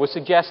 Jeff Miller, was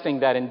suggesting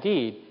that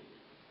indeed,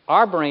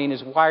 our brain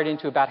is wired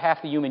into about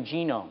half the human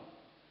genome.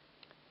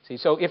 See,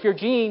 so if your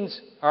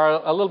genes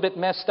are a little bit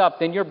messed up,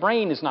 then your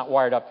brain is not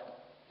wired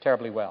up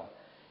terribly well.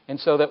 And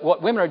so that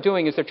what women are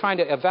doing is they're trying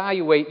to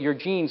evaluate your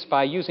genes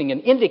by using an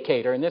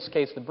indicator, in this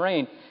case the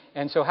brain.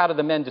 And so how do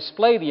the men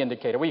display the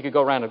indicator? Well, you could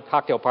go around to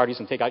cocktail parties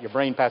and take out your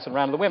brain, pass it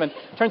around to the women.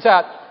 Turns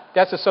out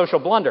that's a social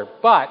blunder.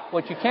 But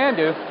what you can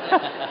do,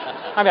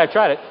 I mean, I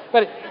tried it,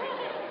 but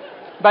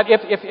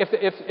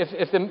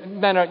if the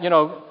men are,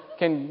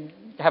 can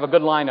have a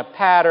good line of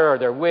patter, or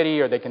they're witty,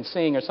 or they can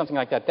sing, or something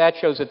like that, that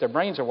shows that their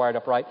brains are wired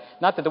up right.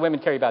 Not that the women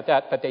care about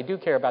that, but they do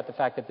care about the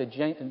fact that the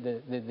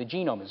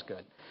genome is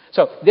good.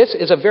 So this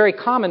is a very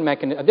common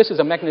mechanism. This is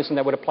a mechanism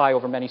that would apply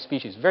over many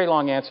species. Very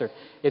long answer.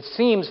 It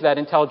seems that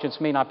intelligence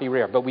may not be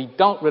rare, but we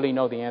don't really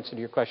know the answer to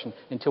your question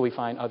until we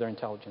find other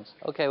intelligence.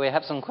 Okay, we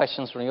have some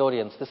questions from the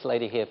audience. This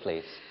lady here,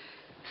 please.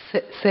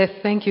 Seth,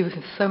 thank you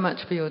so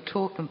much for your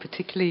talk, and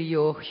particularly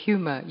your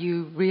humour.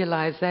 You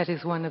realise that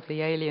is one of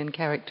the alien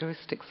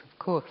characteristics, of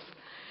course.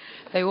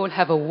 They all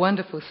have a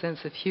wonderful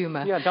sense of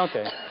humour. Yeah, don't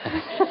they?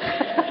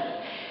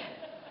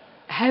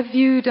 Have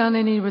you done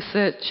any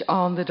research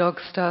on the dog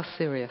star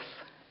Sirius?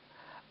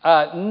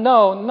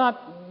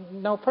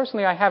 No,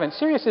 personally I haven't.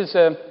 Sirius is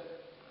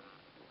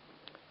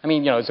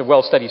it's a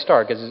well-studied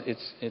star because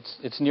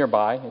it's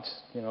nearby.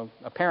 It's,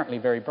 apparently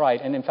very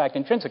bright, and in fact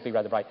intrinsically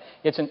rather bright.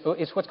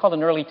 It's what's called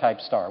an early type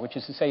star, which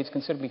is to say it's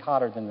considerably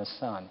hotter than the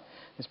sun.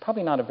 It's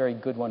probably not a very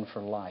good one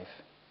for life,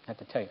 I have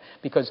to tell you,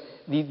 because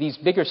these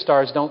bigger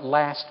stars don't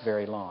last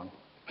very long.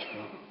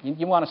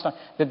 You want to start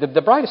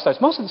the brightest stars.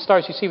 Most of the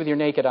stars you see with your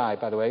naked eye,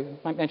 by the way, I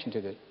might mention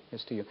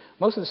this to you.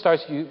 Most of the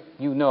stars you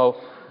know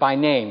by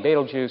name,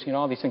 Betelgeuse,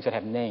 all these things that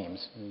have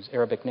names, these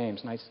Arabic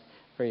names, nice,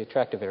 very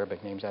attractive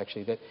Arabic names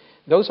actually.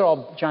 Those are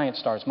all giant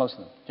stars. Most of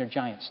them, they're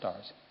giant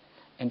stars,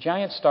 and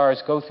giant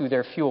stars go through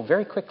their fuel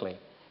very quickly,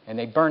 and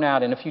they burn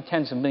out in a few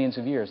tens of millions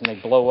of years, and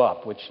they blow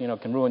up, which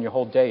can ruin your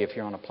whole day if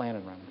you're on a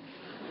planet around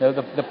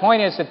them. The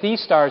point is that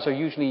these stars are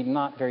usually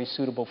not very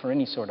suitable for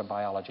any sort of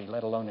biology,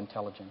 let alone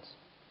intelligence.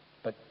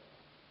 But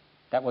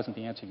that wasn't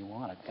the answer you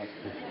wanted.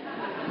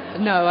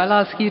 No, I'll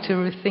ask you to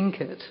rethink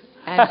it.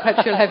 And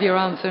perhaps you'll have your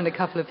answer in a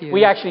couple of years.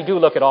 We actually do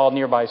look at all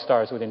nearby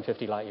stars within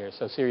 50 light years.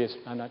 So Sirius,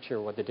 I'm not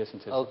sure what the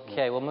distance is.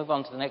 Okay, we'll move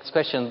on to the next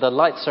question. The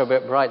lights are a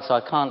bit bright, so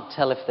I can't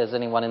tell if there's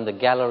anyone in the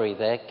gallery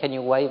there. Can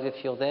you wave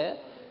if you're there?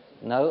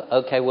 No?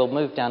 Okay, we'll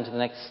move down to the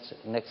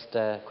next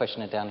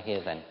questioner down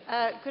here then.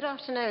 Good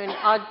afternoon.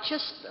 I'd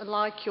just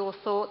like your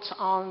thoughts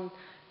on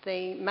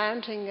the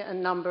mounting a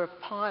number of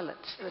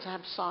pilots that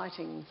have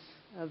sightings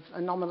of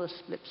anomalous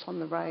blips on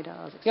the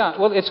radars? Yeah,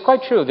 well, it's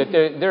quite true that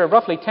there are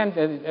roughly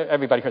 10,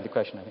 everybody heard the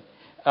question, I think.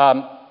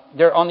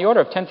 There are on the order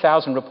of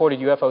 10,000 reported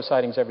UFO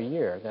sightings every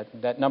year.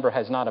 That number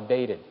has not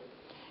abated.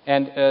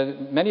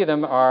 And many of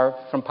them are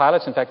from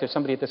pilots. In fact, there's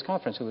somebody at this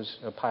conference who was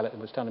a pilot who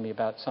was telling me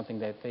about something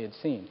that they had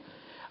seen.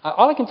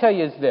 All I can tell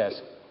you is this.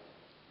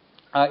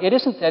 It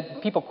isn't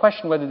that people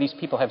question whether these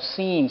people have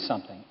seen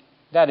something.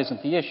 That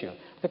isn't the issue.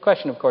 The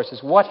question, of course,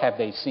 is what have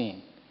they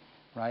seen,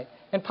 right?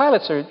 And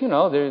pilots are,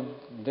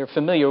 they're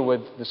familiar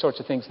with the sorts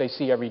of things they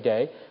see every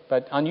day,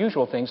 but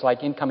unusual things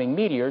like incoming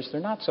meteors,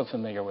 they're not so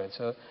familiar with.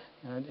 So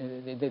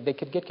they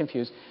could get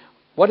confused.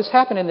 What has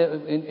happened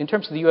in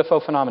terms of the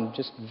UFO phenomenon,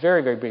 just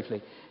very, very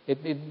briefly,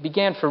 it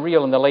began for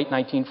real in the late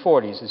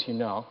 1940s, as you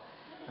know,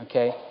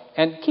 okay?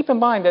 And keep in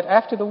mind that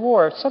after the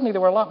war, suddenly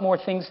there were a lot more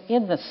things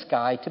in the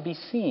sky to be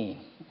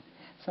seen.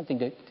 Something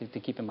to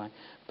keep in mind.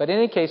 But in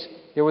any case,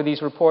 there were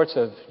these reports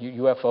of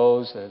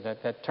UFOs.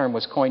 That term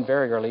was coined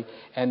very early.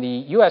 And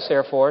the U.S.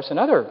 Air Force and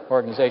other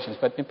organizations,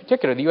 but in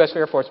particular the U.S.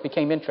 Air Force,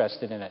 became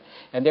interested in it.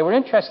 And they were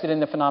interested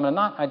in the phenomenon,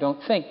 not, I don't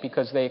think,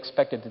 because they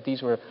expected that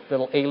these were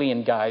little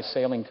alien guys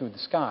sailing through the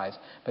skies.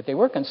 But they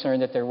were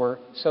concerned that there were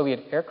Soviet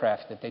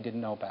aircraft that they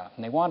didn't know about.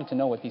 And they wanted to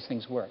know what these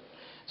things were.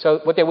 So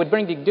what they would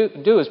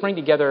do is bring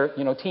together,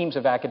 teams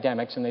of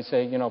academics, and they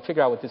say,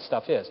 figure out what this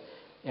stuff is.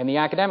 And the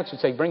academics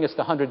would say, bring us the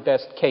 100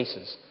 best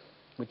cases,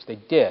 which they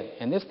did.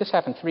 And this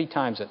happened 3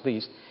 times at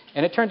least.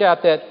 And it turned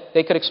out that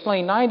they could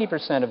explain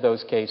 90% of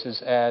those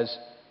cases as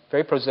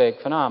very prosaic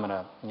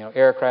phenomena.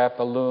 Aircraft,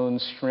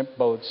 balloons, shrimp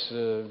boats,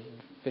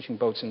 fishing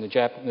boats in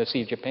the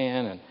Sea of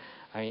Japan,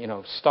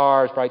 and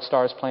stars, bright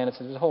stars, planets.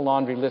 There's a whole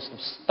laundry list of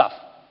stuff.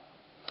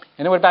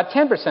 And there were about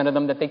 10% of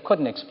them that they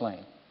couldn't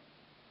explain.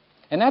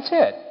 And that's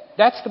it.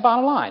 That's the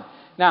bottom line.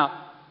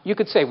 Now, you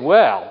could say,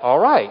 well, all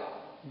right,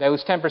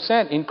 those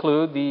 10%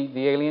 include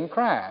the alien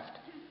craft,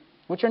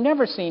 which are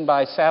never seen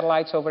by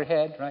satellites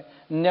overhead, right?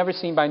 Never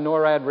seen by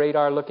NORAD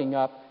radar looking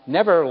up,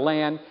 never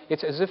land.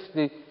 It's as if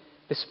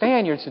the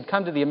Spaniards had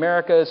come to the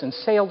Americas and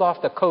sailed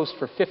off the coast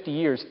for 50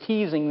 years,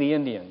 teasing the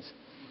Indians,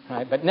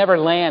 right? But never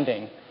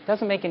landing.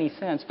 Doesn't make any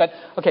sense. But,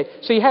 okay,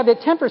 so you have that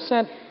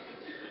 10%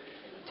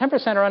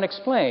 are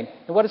unexplained.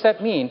 And what does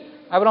that mean?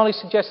 I would only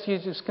suggest you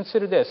just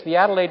consider this. The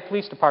Adelaide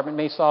Police Department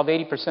may solve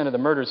 80% of the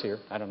murders here.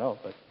 I don't know,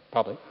 but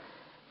probably.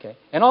 Okay.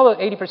 And all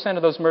the 80%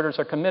 of those murders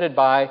are committed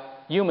by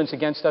humans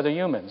against other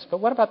humans. But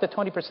what about the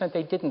 20%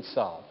 they didn't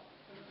solve?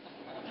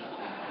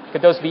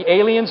 Could those be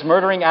aliens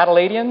murdering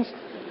Adelaideans?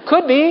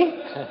 Could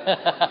be.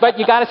 But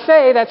you got to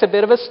say that's a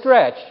bit of a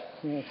stretch.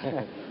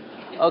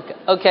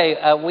 Okay,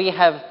 we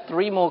have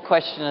 3 more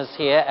questioners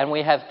here, and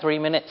we have 3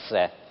 minutes,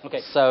 Seth.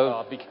 Okay, so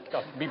I'll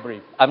be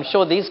brief. I'm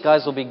sure these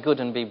guys will be good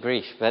and be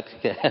brief, but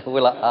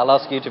I'll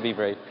ask you to be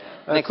brief.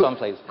 Next one,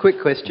 please.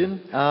 Quick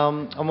question.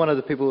 I'm one of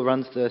the people who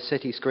runs the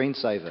SETI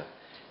screensaver.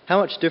 How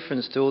much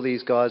difference do all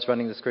these guys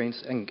running the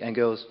screens and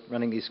girls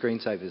running these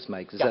screensavers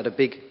make? Is that a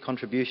big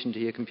contribution to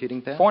your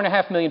computing power?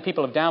 4.5 million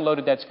people have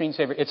downloaded that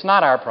screensaver. It's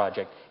not our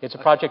project. It's a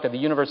project of the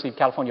University of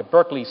California,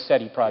 Berkeley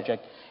SETI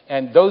project.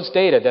 And those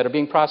data that are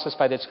being processed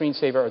by that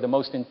screensaver are the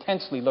most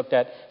intensely looked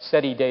at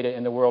SETI data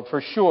in the world,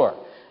 for sure.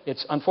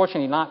 It's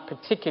unfortunately not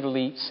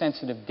particularly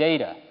sensitive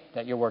data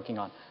that you're working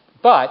on.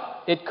 But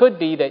it could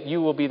be that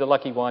you will be the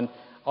lucky one.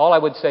 All I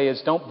would say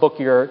is don't book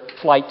your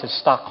flight to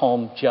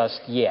Stockholm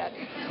just yet.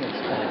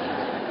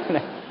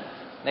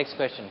 Next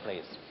question,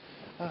 please.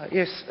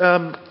 Yes,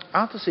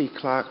 Arthur C.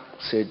 Clarke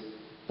said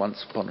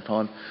once upon a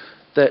time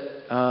that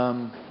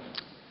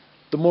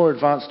the more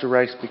advanced a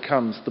race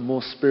becomes, the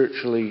more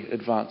spiritually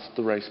advanced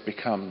the race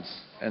becomes,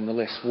 and the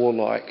less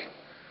warlike.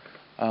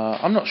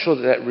 I'm not sure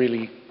that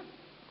really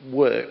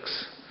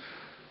works,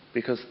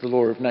 because the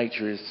law of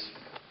nature is,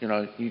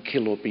 you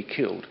kill or be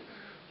killed.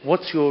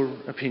 What's your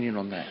opinion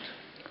on that?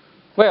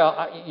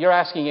 Well, you're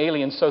asking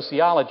alien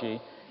sociology,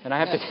 and I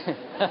have to,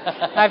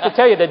 I have to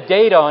tell you the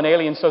data on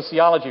alien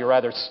sociology are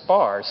rather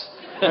sparse.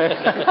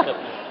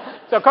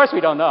 So of course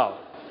we don't know.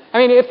 I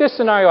mean, if this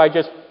scenario I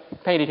just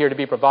painted here to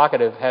be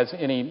provocative has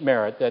any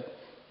merit,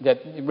 that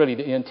really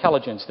the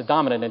intelligence, the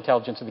dominant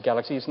intelligence of the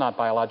galaxy is not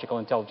biological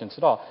intelligence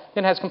at all,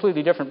 then it has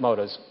completely different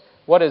motives.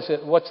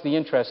 What's the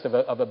interest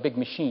of a big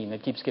machine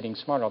that keeps getting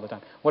smarter all the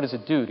time? What does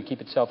it do to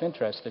keep itself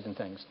interested in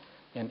things?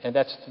 And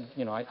that's,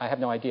 I have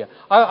no idea.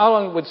 All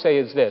I would say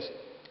is this.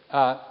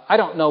 I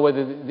don't know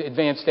whether the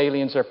advanced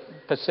aliens are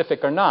Pacific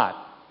or not.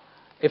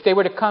 If they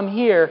were to come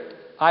here,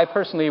 I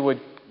personally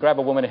would grab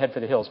a woman and head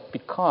for the hills,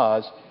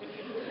 because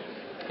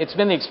it's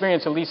been the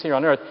experience, at least here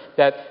on Earth,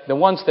 that the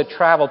ones that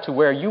travel to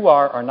where you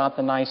are not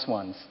the nice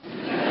ones.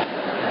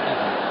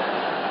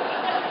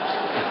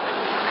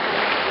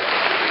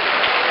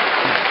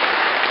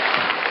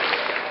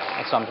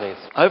 Please.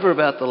 Over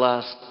about the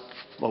last,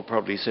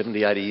 probably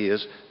 70, 80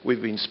 years,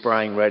 we've been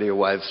spraying radio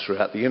waves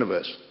throughout the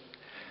universe.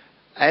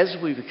 As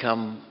we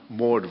become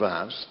more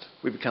advanced,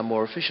 we become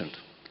more efficient.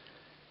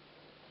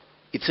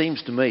 It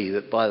seems to me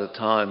that by the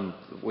time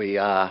we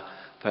are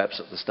perhaps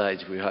at the stage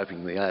we're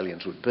hoping the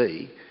aliens would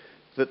be,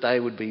 that they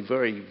would be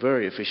very,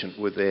 very efficient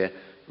with their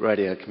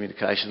radio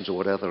communications or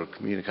whatever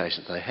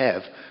communications they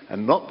have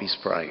and not be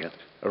spraying it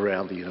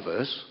around the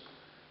universe.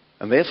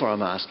 And therefore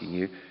I'm asking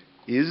you,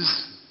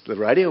 is the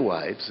radio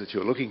waves that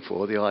you're looking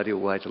for the ideal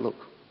way to look?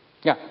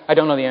 Yeah, I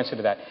don't know the answer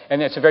to that.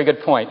 And that's a very good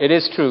point. It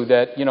is true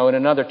that, in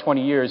another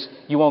 20 years,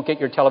 you won't get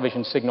your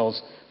television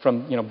signals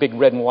from, big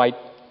red and white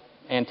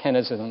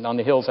antennas on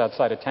the hills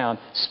outside of town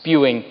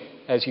spewing,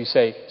 as you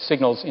say,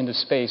 signals into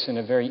space in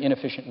a very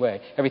inefficient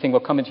way. Everything will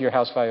come into your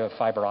house via a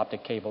fiber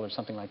optic cable or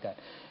something like that.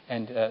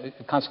 And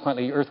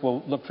consequently, Earth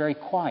will look very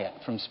quiet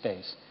from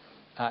space.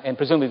 And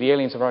presumably the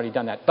aliens have already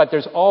done that. But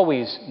there's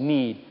always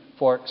need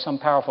for some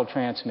powerful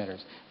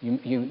transmitters.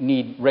 You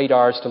need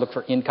radars to look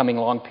for incoming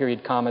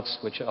long-period comets,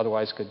 which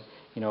otherwise could,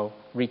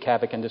 wreak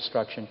havoc and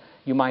destruction.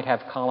 You might have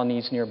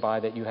colonies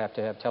nearby that you have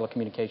to have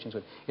telecommunications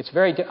with. It's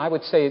I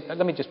would say,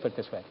 let me just put it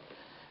this way.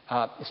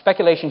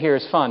 Speculation here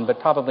is fun,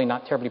 but probably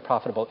not terribly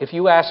profitable. If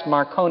you asked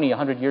Marconi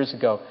 100 years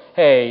ago,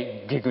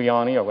 hey,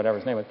 Gigliani, or whatever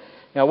his name was,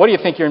 what do you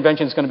think your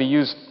invention is going to be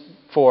used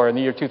for in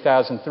the year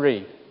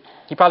 2003?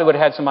 He probably would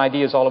have had some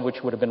ideas, all of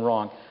which would have been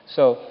wrong.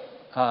 So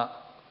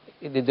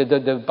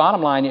the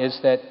bottom line is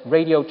that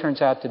radio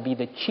turns out to be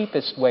the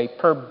cheapest way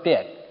per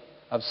bit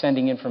of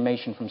sending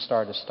information from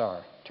star to star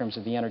in terms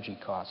of the energy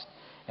cost.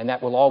 And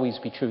that will always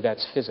be true.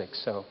 That's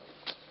physics. So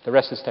the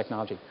rest is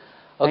technology.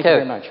 Thank you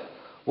very much.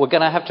 We're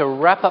going to have to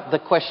wrap up the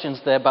questions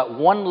there, but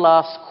one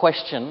last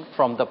question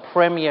from the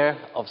Premier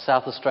of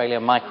South Australia,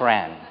 Mike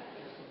Rann.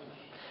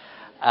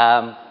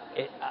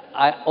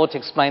 I ought to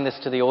explain this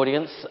to the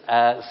audience.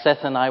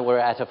 Seth and I were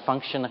at a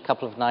function a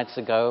couple of nights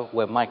ago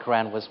where Mike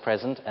Rann was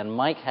present, and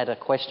Mike had a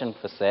question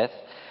for Seth.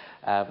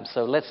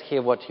 So let's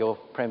hear what your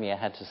Premier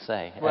had to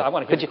say. Well, I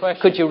want to hear the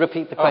question. Could you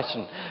repeat the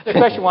question? The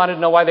question wanted to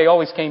know why they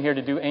always came here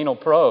to do anal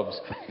probes.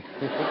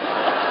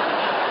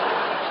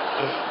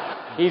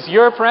 He's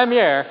your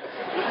Premier.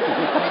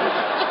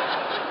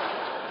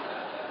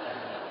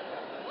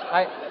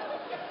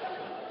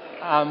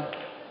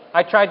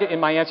 I tried to, in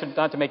my answer,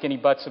 not to make any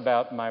buts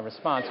about my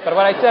response, but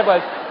what I said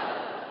was,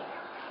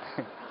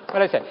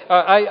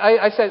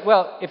 I said,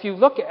 well, if you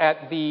look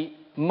at the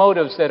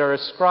motives that are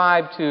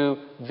ascribed to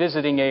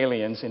visiting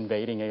aliens,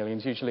 invading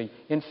aliens, usually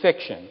in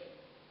fiction,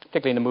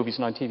 particularly in the movies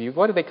and on TV,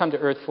 what do they come to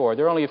Earth for?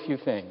 There are only a few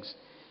things.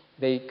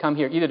 They come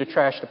here either to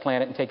trash the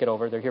planet and take it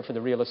over, they're here for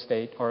the real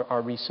estate or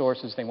our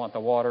resources, they want the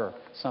water or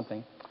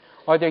something,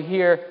 or they're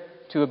here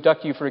to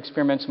abduct you for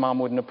experiments Mom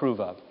wouldn't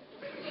approve of.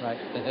 Right?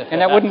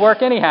 And that wouldn't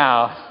work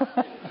anyhow.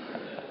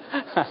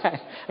 I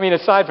mean,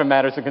 aside from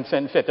matters of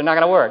consent and fit, they're not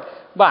going to work.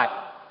 But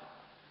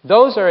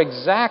those are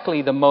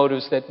exactly the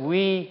motives that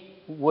we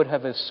would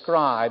have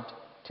ascribed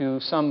to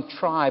some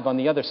tribe on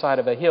the other side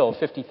of a hill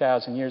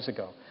 50,000 years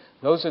ago.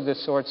 Those are the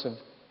sorts of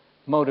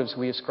motives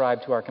we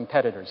ascribe to our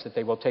competitors, that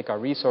they will take our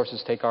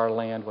resources, take our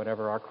land,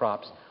 whatever, our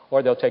crops,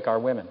 or they'll take our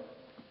women.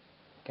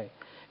 Okay?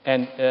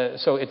 And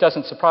so it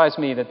doesn't surprise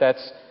me that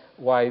that's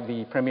why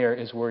the Premier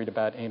is worried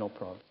about anal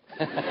probes.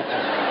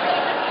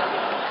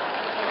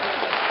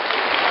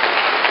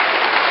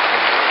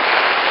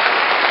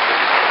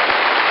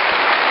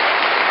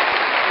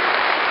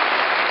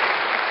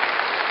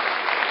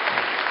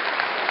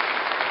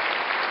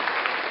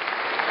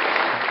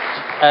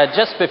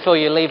 Just before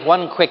you leave,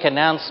 one quick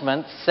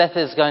announcement. Seth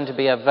is going to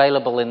be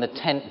available in the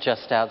tent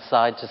just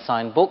outside to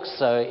sign books,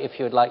 so if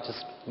you would like to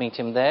meet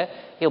him there,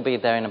 he'll be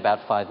there in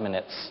about 5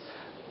 minutes.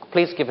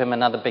 Please give him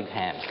another big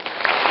hand.